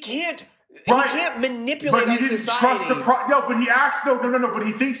 He can't Right. He can't manipulate But he didn't society. trust the no, but he acts no, but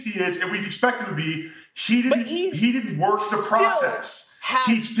he thinks he is, and we expect him to be. He didn't work the process.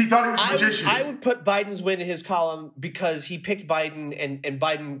 He thought he was a magician. I would put Biden's win in his column because he picked Biden, and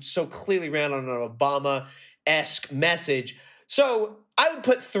Biden so clearly ran on an Obama-esque message. So I would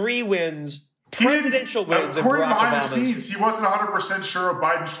put 3 wins, presidential wins. According behind the scenes, he wasn't 100% sure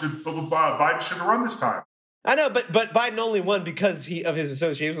Biden should have run this time. I know, but Biden only won because of his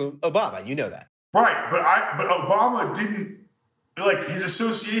association with Obama. You know that. Right, but Obama didn't, like, his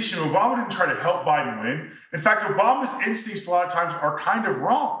association, Obama didn't try to help Biden win. In fact, Obama's instincts a lot of times are kind of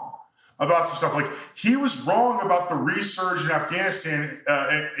wrong about some stuff. Like, he was wrong about the resurge in Afghanistan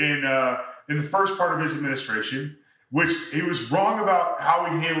in the first part of his administration, which he was wrong about how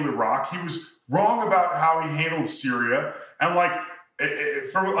he handled Iraq. He was wrong about how he handled Syria. And, like,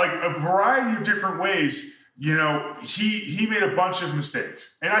 from like a variety of different ways, you know, he made a bunch of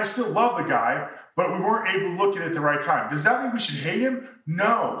mistakes. And I still love the guy, but we weren't able to look at it at the right time. Does that mean we should hate him?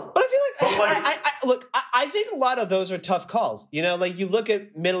 No. But I feel like, I think a lot of those are tough calls. You know, like you look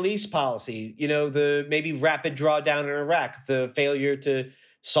at Middle East policy, you know, the maybe rapid drawdown in Iraq, the failure to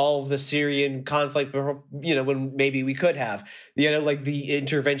solve the Syrian conflict, you know, when maybe we could have, you know, like the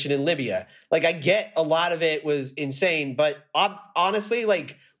intervention in Libya. Like, I get a lot of it was insane, but honestly,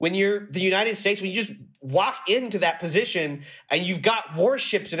 like, when you're the United States, when you just walk into that position and you've got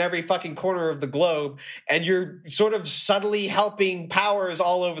warships in every fucking corner of the globe and you're sort of subtly helping powers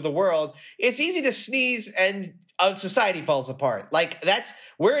all over the world, it's easy to sneeze and society falls apart. Like,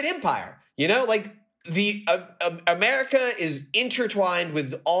 we're an empire, you know, like America is intertwined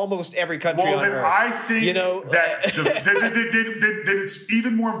with almost every country on Earth. I think, you know, that it's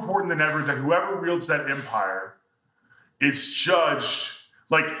even more important than ever that whoever wields that empire is judged.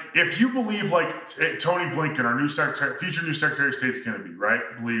 Like, if you believe, like, Tony Blinken, our future new Secretary of State is going to be, right,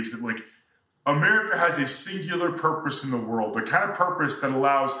 believes that, like, America has a singular purpose in the world, the kind of purpose that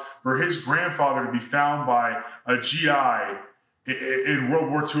allows for his grandfather to be found by a GI in World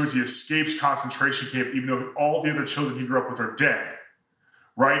War II as he escapes concentration camp, even though all the other children he grew up with are dead,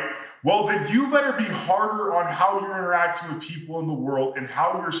 right? Well, then you better be harder on how you're interacting with people in the world and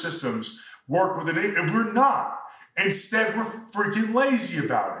how your systems work with it. And we're not. Instead, we're freaking lazy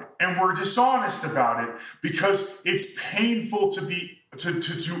about it, and we're dishonest about it because it's painful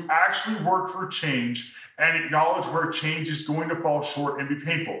to actually work for change and acknowledge where change is going to fall short and be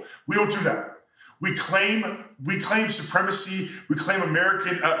painful. We don't do that. We claim supremacy. We claim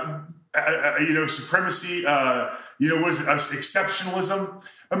American, supremacy. What is it? Exceptionalism.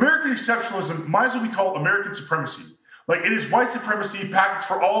 American exceptionalism might as well be called American supremacy. Like, it is white supremacy packaged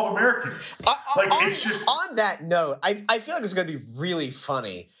for all of Americans. It's just on that note. I feel like it's going to be really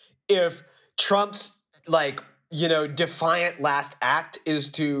funny if Trump's, like, you know, defiant last act is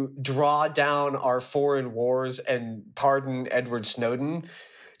to draw down our foreign wars and pardon Edward Snowden.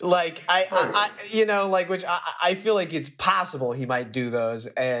 Like, I feel like it's possible he might do those,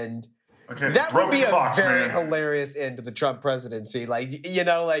 and that would be a very hilarious end to the Trump presidency. Like, you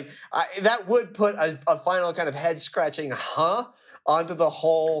know, like that would put a final kind of head scratching onto the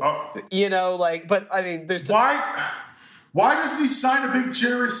whole, you know, like. But I mean, there's why doesn't he sign a big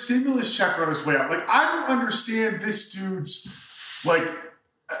generous stimulus check on his way out? Like, I don't understand this dude's, like,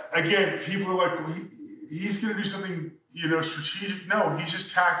 again, people are like, he's going to do something, you know, strategic. No, he's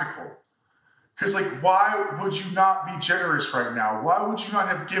just tactical. Because, like, why would you not be generous right now? Why would you not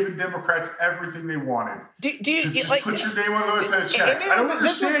have given Democrats everything they wanted? Do you just like, put your name on those set of checks? I don't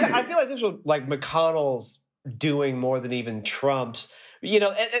understand it. I feel like this was like McConnell's doing more than even Trump's. You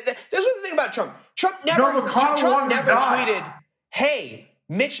know, this was the thing about Trump. Trump never tweeted, "Hey,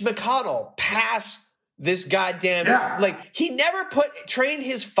 Mitch McConnell, pass this goddamn." Yeah. Like, he never trained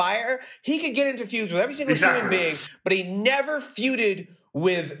his fire. He could get into feuds with every single human being, but he never feuded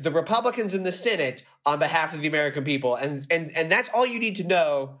with the Republicans in the Senate on behalf of the American people. And that's all you need to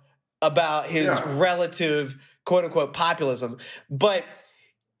know about his relative quote unquote populism. But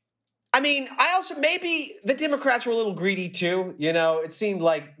I mean, maybe the Democrats were a little greedy too. You know, it seemed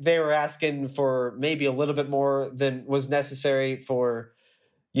like they were asking for maybe a little bit more than was necessary for,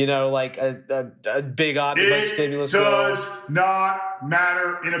 you know, like a big omnibus stimulus bill. It does not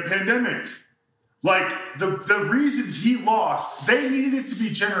matter in a pandemic. Like, the reason he lost, they needed it to be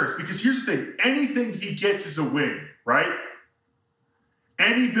generous. Because here's the thing. Anything he gets is a win, right?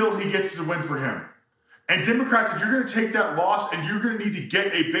 Any bill he gets is a win for him. And Democrats, if you're going to take that loss and you're going to need to get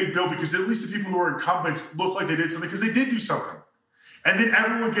a big bill, because at least the people who are incumbents look like they did something because they did do something. And then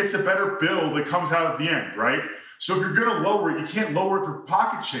everyone gets a better bill that comes out at the end, right? So if you're going to lower it, you can't lower it for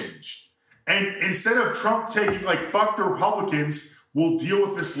pocket change. And instead of Trump taking, like, fuck the Republicans, we'll deal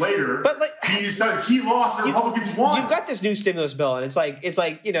with this later. But like, he decided he lost and Republicans won. You've got this new stimulus bill, and it's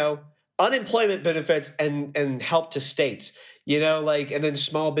like unemployment benefits and help to states, and then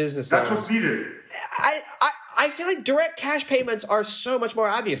small business. That's what's needed. I feel like direct cash payments are so much more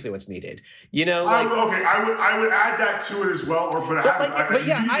obviously what's needed. I would add that to it as well, I would rank that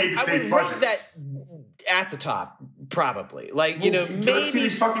at the top, probably. Maybe let's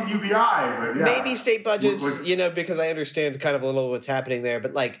get fucking UBI, but yeah. Maybe state budgets, because I understand kind of a little what's happening there.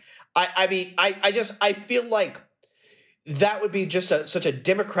 But I feel like that would be just such a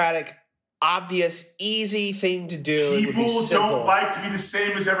democratic, obvious, easy thing to do. People don't like to be the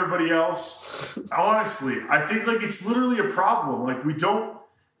same as everybody else. Honestly, I think it's literally a problem. We don't,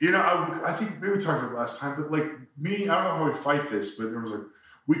 I think maybe we talked about it last time, but me, I don't know how we fight this, but there was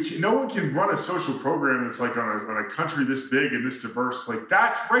no one can run a social program that's on a country this big and this diverse.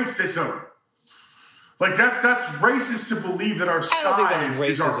 That's racism. That's racist to believe that our size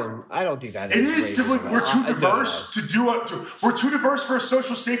is racism. I don't think that is. It is racism. We're too diverse to do we're too diverse for a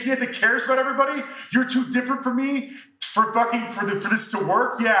social safety net that cares about everybody. You're too different for me for this to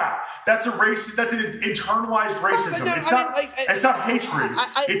work. Yeah, that's a race. That's an internalized racism. It's not hatred.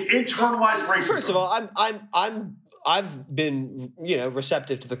 It's internalized racism. First of all, I've been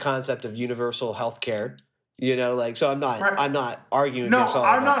receptive to the concept of universal health care. So I'm not arguing. No, against all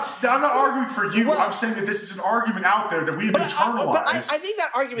I'm not arguing for you. Well, I'm saying that this is an argument out there that we've internalized. But I think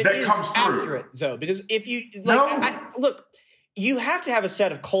that argument is accurate, though, because if you look, you have to have a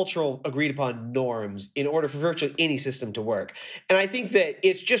set of cultural agreed upon norms in order for virtually any system to work. And I think that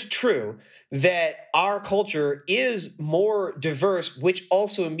it's just true that our culture is more diverse, which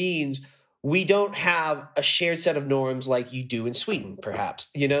also means we don't have a shared set of norms like you do in Sweden, perhaps.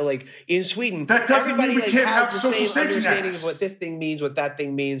 In Sweden, that doesn't mean we can't have social safety understanding nets. Of what this thing means, what that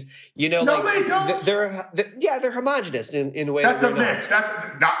thing means. They don't. They're homogenous in a way. That's a myth. That's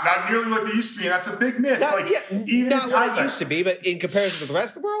not nearly like they used to be. That's a big myth. Even not what it used to be, but in comparison to the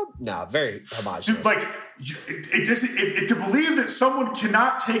rest of the world, no, very homogenous. Dude, to believe that someone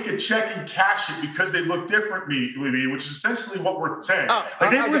cannot take a check and cash it because they look different me, which is essentially what we're saying. They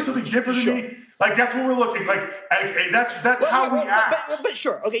believe something different than me. That's what we're looking like. That's how we act. But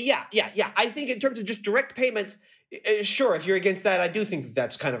sure, okay, yeah. I think in terms of just direct payments, sure. If you're against that, I do think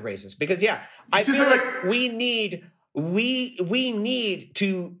that's kind of racist because I feel like we need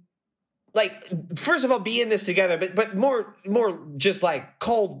to first of all be in this together, but more just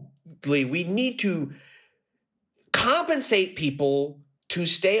coldly, we need to compensate people to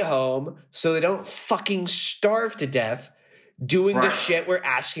stay home so they don't fucking starve to death doing the shit we're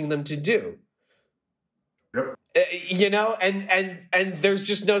asking them to do. Yep. And there's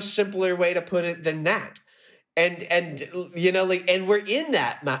just no simpler way to put it than that. And we're in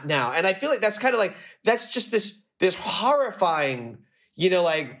that now. And I feel like that's kind of that's just this horrifying,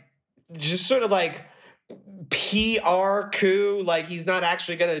 just sort of PR coup, he's not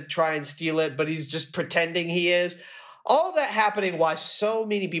actually going to try and steal it, but he's just pretending he is. All of that happening while so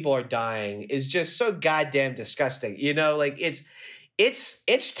many people are dying is just so goddamn disgusting.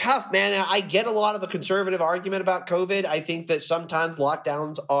 It's tough, man. I get a lot of the conservative argument about COVID. I think that sometimes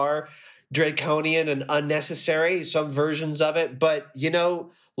lockdowns are draconian and unnecessary, some versions of it. But,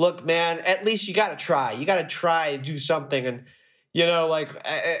 look, man, at least you got to try. You got to try and do something. And,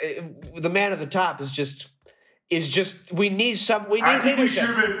 the man at the top is just we need leadership. I think we should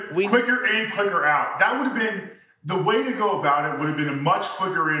have been quicker in, quicker out. That would have been the way to go about it. Would have been a much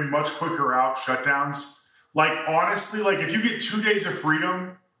quicker in, much quicker out shutdowns. Honestly, if you get 2 days of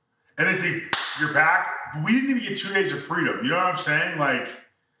freedom and they say you're back, we didn't even get 2 days of freedom. You know what I'm saying?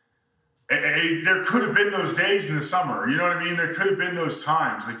 There could have been those days in the summer. You know what I mean? There could have been those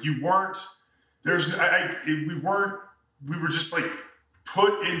times. You weren't. We were just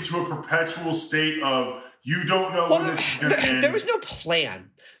put into a perpetual state of you don't know when this is going to end. There was no plan.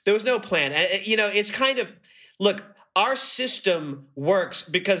 And, it's kind of, look, our system works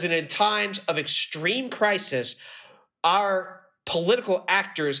because in times of extreme crisis, our political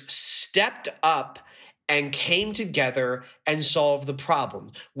actors stepped up and came together and solved the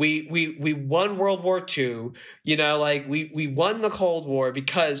problem. We won World War II, we won the Cold War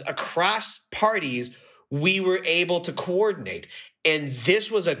because across parties we were able to coordinate. And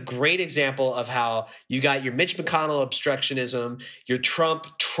this was a great example of how you got your Mitch McConnell obstructionism, your Trump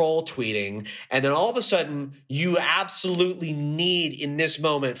troll tweeting, and then all of a sudden you absolutely need in this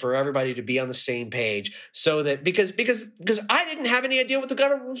moment for everybody to be on the same page so that because I didn't have any idea what the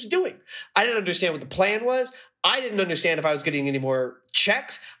government was doing. I didn't understand what the plan was. I didn't understand if I was getting any more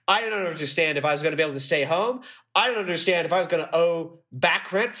checks. I didn't understand if I was going to be able to stay home. I don't understand if I was going to owe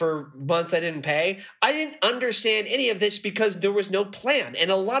back rent for months I didn't pay. I didn't understand any of this because there was no plan.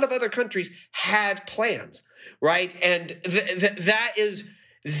 And a lot of other countries had plans, right? And that is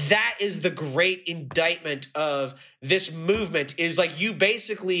the great indictment of this movement is like you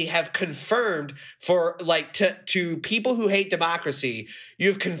basically have confirmed for like to people who hate democracy,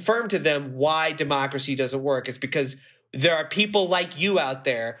 you've confirmed to them why democracy doesn't work. It's because there are people like you out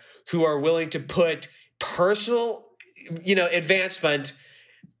there who are willing to put personal, advancement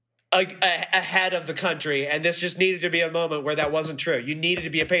ahead of the country. And this just needed to be a moment where that wasn't true. You needed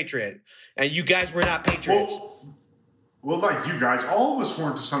to be a patriot, and you guys were not patriots. Well, like you guys, all of us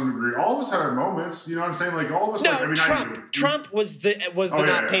weren't to some degree. All of us had our moments. You know what I'm saying? Like all of us. No, like, Trump was the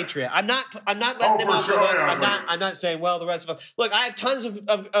not patriot. I'm not letting him off the hook. I'm not saying well the rest of us. Look, I have tons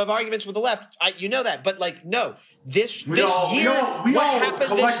of arguments with the left. You know that, but like no, this year, what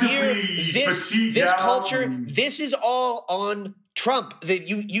happened this year, this culture, this is all on Trump. That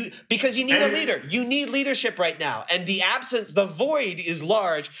you because you need a leader. You need leadership right now, and the void is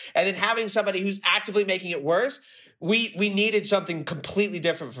large. And then having somebody who's actively making it worse. We needed something completely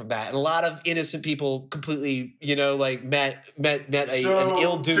different from that, and a lot of innocent people completely, met an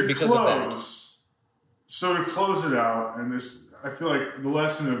ill doom because of that. So to close it out, and this, I feel like the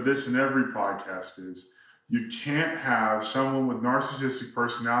lesson of this in every podcast is you can't have someone with narcissistic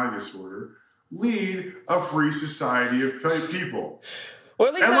personality disorder lead a free society of people. Or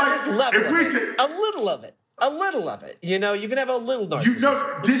at least not this level a little of it. A little of it. You can have a little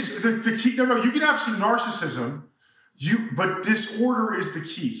narcissism. The key. No. You can have some narcissism. But disorder is the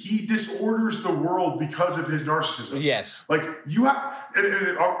key. He disorders the world because of his narcissism. Yes. Like you have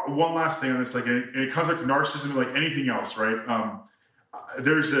one last thing on this. Like, and it comes back to narcissism, like anything else, right?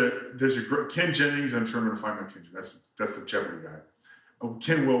 There's a Ken Jennings. I'm sure I'm going to find that Ken. That's the Jeopardy guy.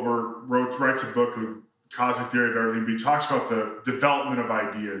 Ken Wilber writes a book of cosmic theory of everything. But he talks about the development of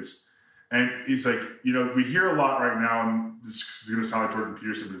ideas, and he's like, we hear a lot right now, and this is going to sound like Jordan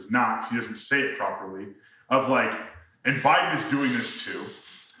Peterson, but it's not because he doesn't say it properly. Of like. And Biden is doing this too.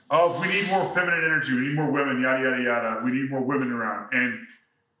 We need more feminine energy. We need more women, yada, yada, yada. We need more women around. And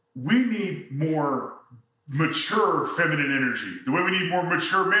we need more mature feminine energy. The way we need more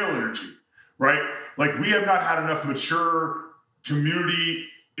mature male energy, right? Like we have not had enough mature community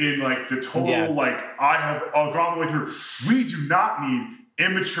in like the total, I have gone the way through. We do not need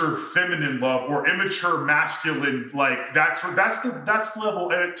immature feminine love or immature masculine. Like that's the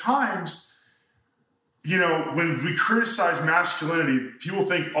level. And at times, when we criticize masculinity, people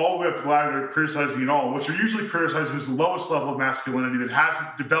think all the way up to the ladder they're criticizing it all. What you're usually criticizing is the lowest level of masculinity that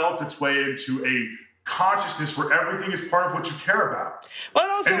hasn't developed its way into a consciousness where everything is part of what you care about.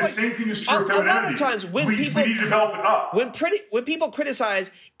 And the same thing is true of femininity. A lot of times when we need to develop it up. When people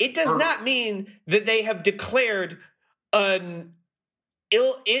criticize, it does not mean that they have declared an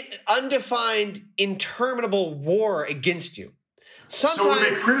undefined, interminable war against you. Sometimes so when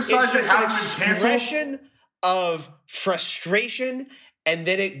they criticize, it's they haven't been canceled. Expression of frustration, and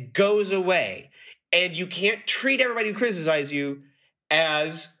then it goes away. And you can't treat everybody who criticizes you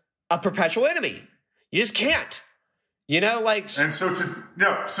as a perpetual enemy. You just can't. And so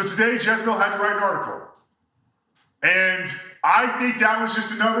today Jezebel had to write an article. And I think that was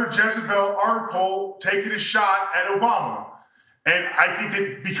just another Jezebel article taking a shot at Obama. And I think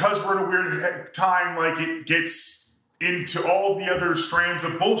that because we're in a weird time, like it gets into all the other strands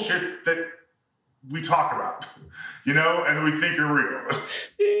of bullshit that we talk about, and that we think are real.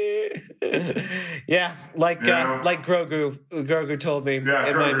 Yeah, like Grogu. Grogu told me in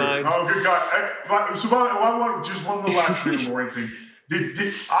my mind. Oh, good God. So I want just one little last more thing.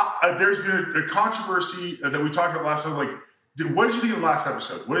 There's been a controversy that we talked about last time, like, what did you think of the last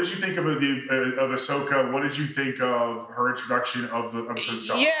episode? What did you think of Ahsoka? What did you think of her introduction of the episode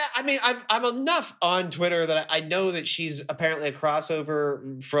itself? Yeah, I mean, I'm enough on Twitter that I know that she's apparently a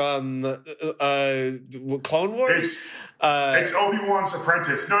crossover from Clone Wars. It's Obi-Wan's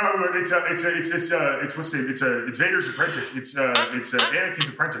apprentice. No, it's Vader's apprentice. It's Anakin's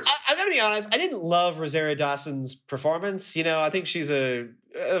apprentice. I'm gonna be honest. I didn't love Rosario Dawson's performance. I think she's a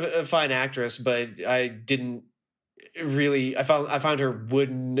fine actress, but I didn't. Really, I found her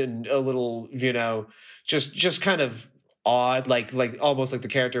wooden and a little, just kind of odd, like almost like the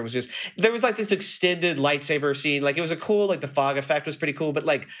character was just, there was like this extended lightsaber scene, like it was a cool, like the fog effect was pretty cool, but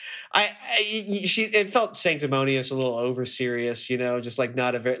like it felt sanctimonious, a little over serious, just like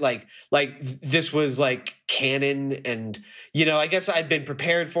not a very like this was like canon, and I guess I'd been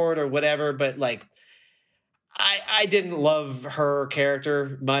prepared for it or whatever, but like I didn't love her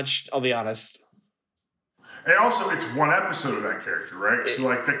character much, I'll be honest. And also, it's one episode of that character, right? So,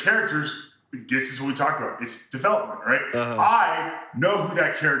 like, the characters this is what we talked about. It's development, right? Uh-huh. I know who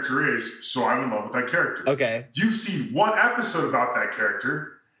that character is, so I'm in love with that character. Okay. You've seen one episode about that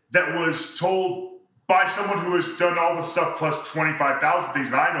character that was told by someone who has done all the stuff plus 25,000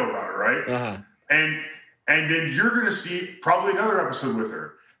 things that I know about her, right? Uh-huh. And then you're going to see probably another episode with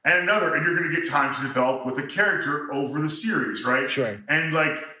her and another, and you're going to get time to develop with a character over the series, right? Sure. And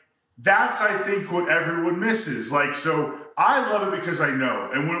like, that's, I think, what everyone misses. Like, so I love it because I know.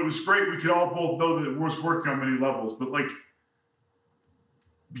 And when it was great, we could all both know that it was working on many levels. But like,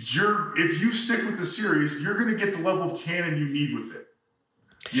 if you stick with the series, you're going to get the level of canon you need with it.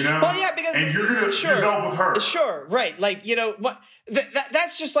 You know? Well, yeah, because and you're going to develop with her. Sure, right. Like, you know, what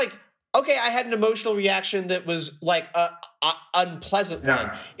that's just like, okay, I had an emotional reaction that was like a unpleasant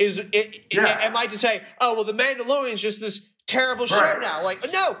one. Am I to say, oh, well, The Mandalorian's just this terrible show now? Like,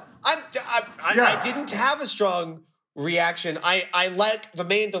 no, I didn't have a strong reaction. I like The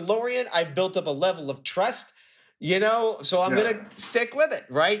Mandalorian. I've built up a level of trust, you know, so I'm going to stick with it,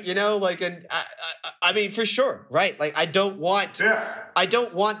 right? You know, like, and I mean, for sure, right? Like, I don't want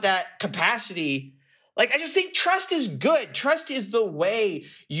that capacity. Like, I just think trust is good. Trust is the way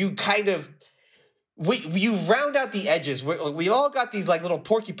you kind of you round out the edges. We all got these like little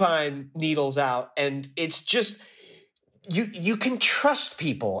porcupine needles out, and it's just you can trust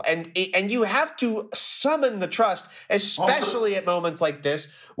people, and you have to summon the trust, especially at moments like this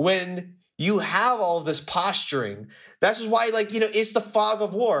when you have all of this posturing. This is why, like, you know, it's the fog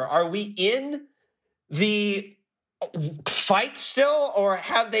of war. Are we in the fight still, or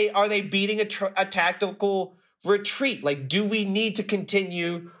are they beating a tactical retreat? Like, do we need to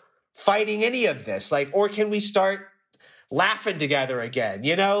continue fighting any of this? Like, or can we start laughing together again?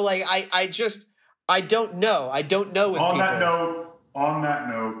 You know, like I don't know. I don't know. On that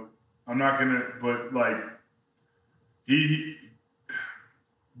note, I'm not gonna. But like,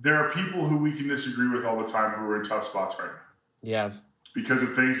 there are people who we can disagree with all the time who are in tough spots right now. Yeah, because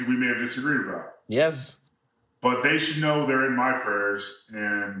of things that we may have disagreed about. Yes. But they should know they're in my prayers,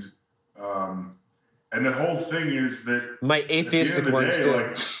 and the whole thing is that my atheistic ones too.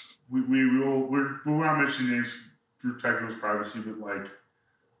 Like, we're not mentioning names to protect people's privacy, but like,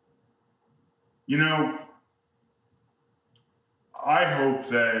 you know, I hope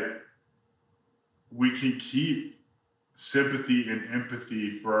that we can keep sympathy and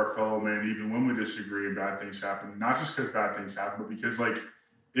empathy for our fellow man, even when we disagree and bad things happen. Not just because bad things happen, but because like,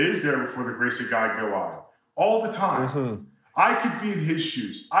 is there before the grace of God go I? All the time. Mm-hmm. I could be in his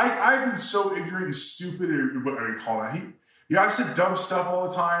shoes. I've been so ignorant and stupid, or what I call that. I've said dumb stuff all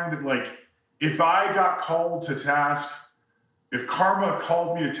the time that, like, if I got called to task, if karma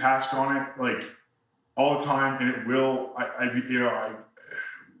called me to task on it, like, all the time, and it will, I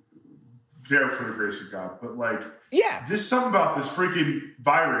there for the grace of God. But like, yeah, something about this freaking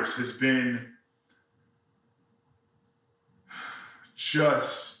virus has been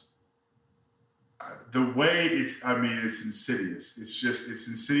just. The way it's insidious. It's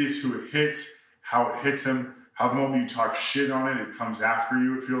insidious who it hits, how it hits them, how the moment you talk shit on it, it comes after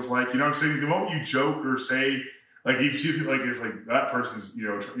you, it feels like. You know what I'm saying? The moment you joke or say, like, you see people, like, it's like, that person's,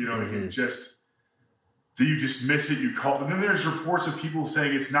 like, it just, that you dismiss it, you call. And then there's reports of people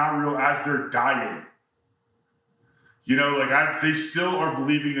saying it's not real as they're dying. You know, like, they still are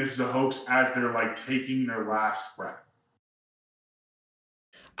believing this is a hoax as they're, like, taking their last breath.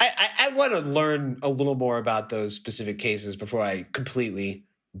 I want to learn a little more about those specific cases before I completely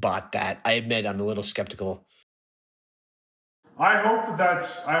bought that. I admit I'm a little skeptical. I hope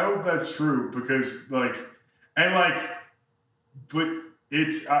that's true because but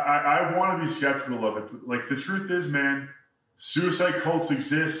it's, I want to be skeptical of it. But like, the truth is, man, suicide cults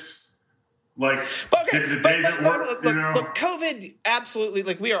exist. Like, look, COVID, absolutely.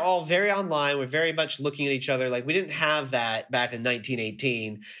 Like, we are all very online. We're very much looking at each other. Like, we didn't have that back in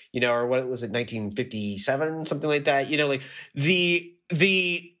 1918, or what was it, 1957, something like that. Like the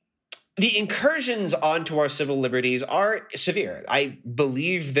incursions onto our civil liberties are severe. I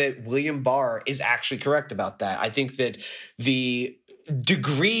believe that William Barr is actually correct about that. I think that the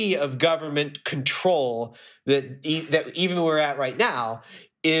degree of government control that even we're at right now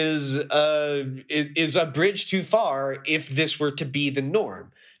is a bridge too far if this were to be the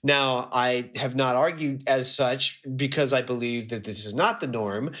norm. Now, I have not argued as such because I believe that this is not the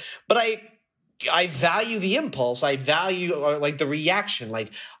norm, but I value the impulse. I value like the reaction. Like,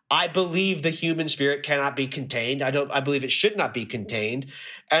 I believe the human spirit cannot be contained. I believe it should not be contained.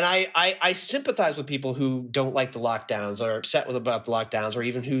 And I sympathize with people who don't like the lockdowns or are upset about the lockdowns, or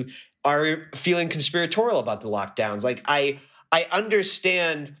even who are feeling conspiratorial about the lockdowns. Like, I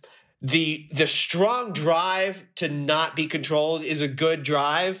understand the strong drive to not be controlled is a good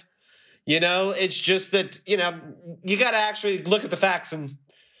drive, It's just that, you got to actually look at the facts and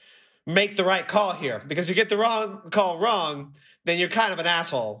make the right call here. Because you get the wrong call wrong, then you're kind of an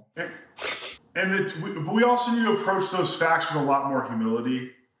asshole. And we also need to approach those facts with a lot more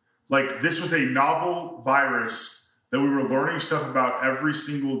humility. Like, this was a novel virus that we were learning stuff about every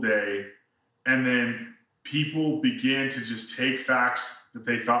single day. And then people began to just take facts that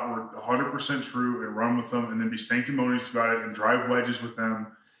they thought were 100% true and run with them, and then be sanctimonious about it and drive wedges with them.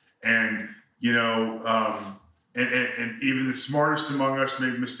 And, and even the smartest among us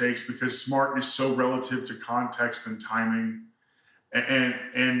made mistakes, because smart is so relative to context and timing.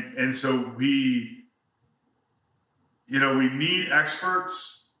 And so we need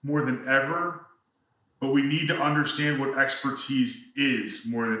experts more than ever, but we need to understand what expertise is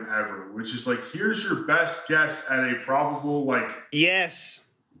more than ever, which is like, here's your best guess at a probable, yes.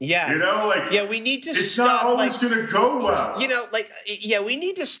 Yeah. We need to it's stop. Not always going to go well. We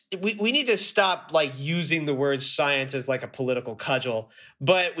need to stop using the word science as like a political cudgel,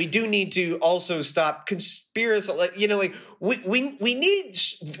 but we do need to also stop conspiracy. We need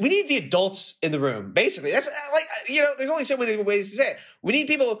the adults in the room. Basically, that's there's only so many ways to say it. We need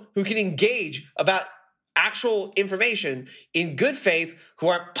people who can engage about actual information in good faith, who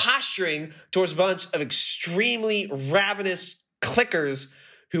aren't posturing towards a bunch of extremely ravenous clickers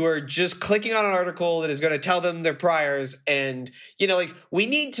who are just clicking on an article that is going to tell them their priors. And, we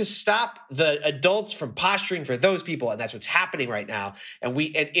need to stop the adults from posturing for those people. And that's what's happening right now. And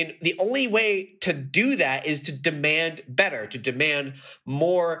the only way to do that is to demand better, to demand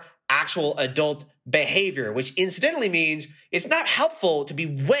more actual adult behavior, which incidentally means it's not helpful to be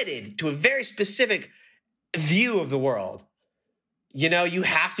wedded to a very specific view of the world. You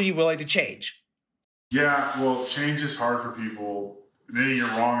have to be willing to change. Yeah, well, change is hard for people. Admitting you're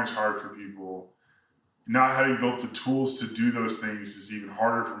wrong is hard for people. Not having built the tools to do those things is even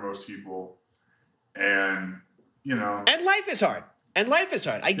harder for most people. And, And life is hard.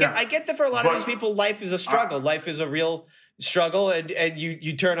 I get that for a lot of these people, life is a struggle. Life is a real struggle. And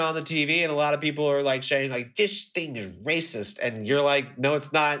you turn on the TV and a lot of people are like saying like, this thing is racist. And you're like, no,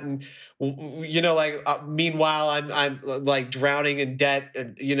 it's not. And, meanwhile, I'm like drowning in debt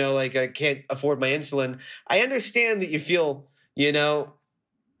and, I can't afford my insulin. I understand that you feel,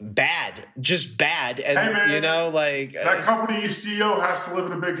 bad, just bad. And, hey man, that company CEO has to live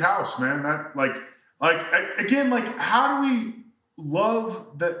in a big house, man. That again, how do we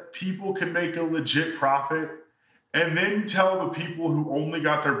love that people can make a legit profit and then tell the people who only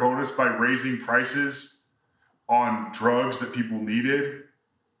got their bonus by raising prices on drugs that people needed,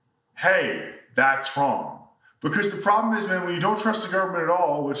 hey, that's wrong? Because the problem is, man, when you don't trust the government at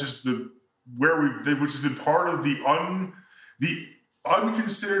all, which is which has been part of the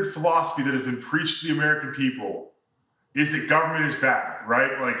unconsidered philosophy that has been preached to the American people, is that government is bad,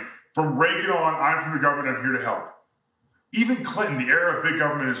 right? Like, from Reagan on, I'm from the government, I'm here to help. Even Clinton, the era of big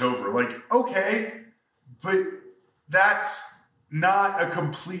government is over. Like, okay, but that's not a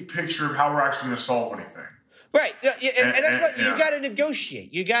complete picture of how we're actually going to solve anything. Right. And that's what you got to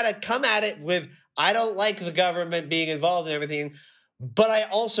negotiate. You got to come at it with, I don't like the government being involved in everything, but I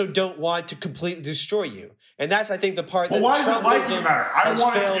also don't want to completely destroy you. And that's, I think, the part that why does it matter? I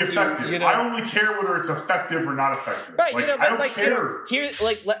want it to be effective. I only care whether it's effective or not effective. Right. I don't care.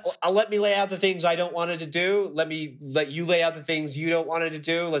 Let me lay out the things I don't want it to do. Let you lay out the things you don't want it to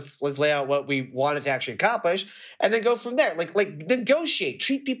do. Let's lay out what we want it to actually accomplish, and then go from there. Like negotiate.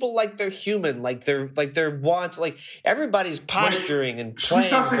 Treat people like they're human, like they're wants. Like, everybody's posturing and playing.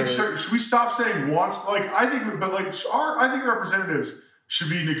 Should we stop saying wants? I think representatives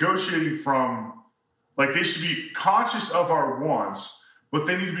should be negotiating from. They should be conscious of our wants, but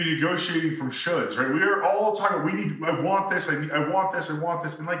they need to be negotiating from shoulds, right? We are all talking, I want this, I want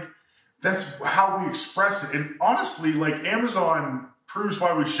this. And that's how we express it. And honestly, Amazon proves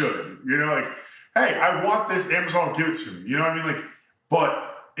why we should, hey, I want this, Amazon will give it to me. You know what I mean?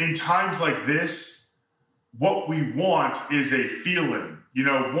 But in times like this, what we want is a feeling.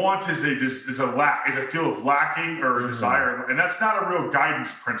 Want is a feel of lacking or desire, and that's not a real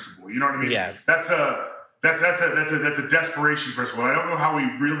guidance principle. You know what I mean? Yeah. That's a desperation principle. And I don't know how we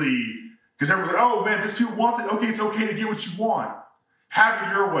really, because everyone's like, oh man, these people want that. Okay, it's okay to get what you want. Have it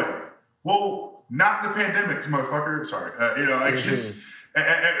your way. Well, not in the pandemic, motherfucker. Sorry,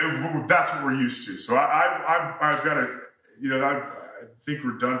 that's what we're used to. So I've got to, I think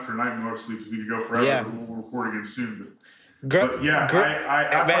we're done for tonight mostly because we could go forever. Yeah. We'll record again soon. That's what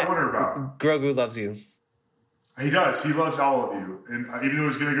I wonder about. Grogu loves you. He does. He loves all of you, and even though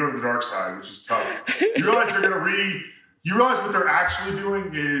he's going to go to the dark side, which is tough. You realize You realize what they're actually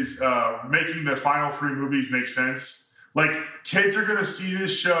doing is making the final 3 movies make sense. Kids are going to see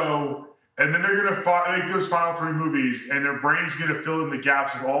this show And then they're going to make those final 3 movies, and their brain's going to fill in the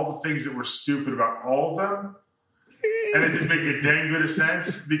gaps of all the things that were stupid about all of them. And it didn't make a dang bit of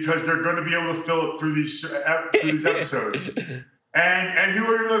sense because they're going to be able to fill it through these episodes. And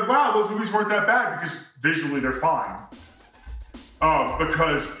people are going to be like, wow, those movies weren't that bad because visually they're fine.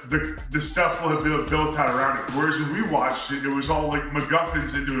 Because the stuff will have been built out around it. Whereas when we watched it, it was all like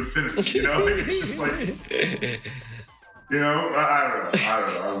MacGuffins into infinity. You know, it's just like, you know, I don't know.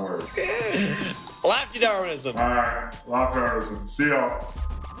 I don't worry. Lofty Darwinism. All right, Lofty Darwinism. See y'all.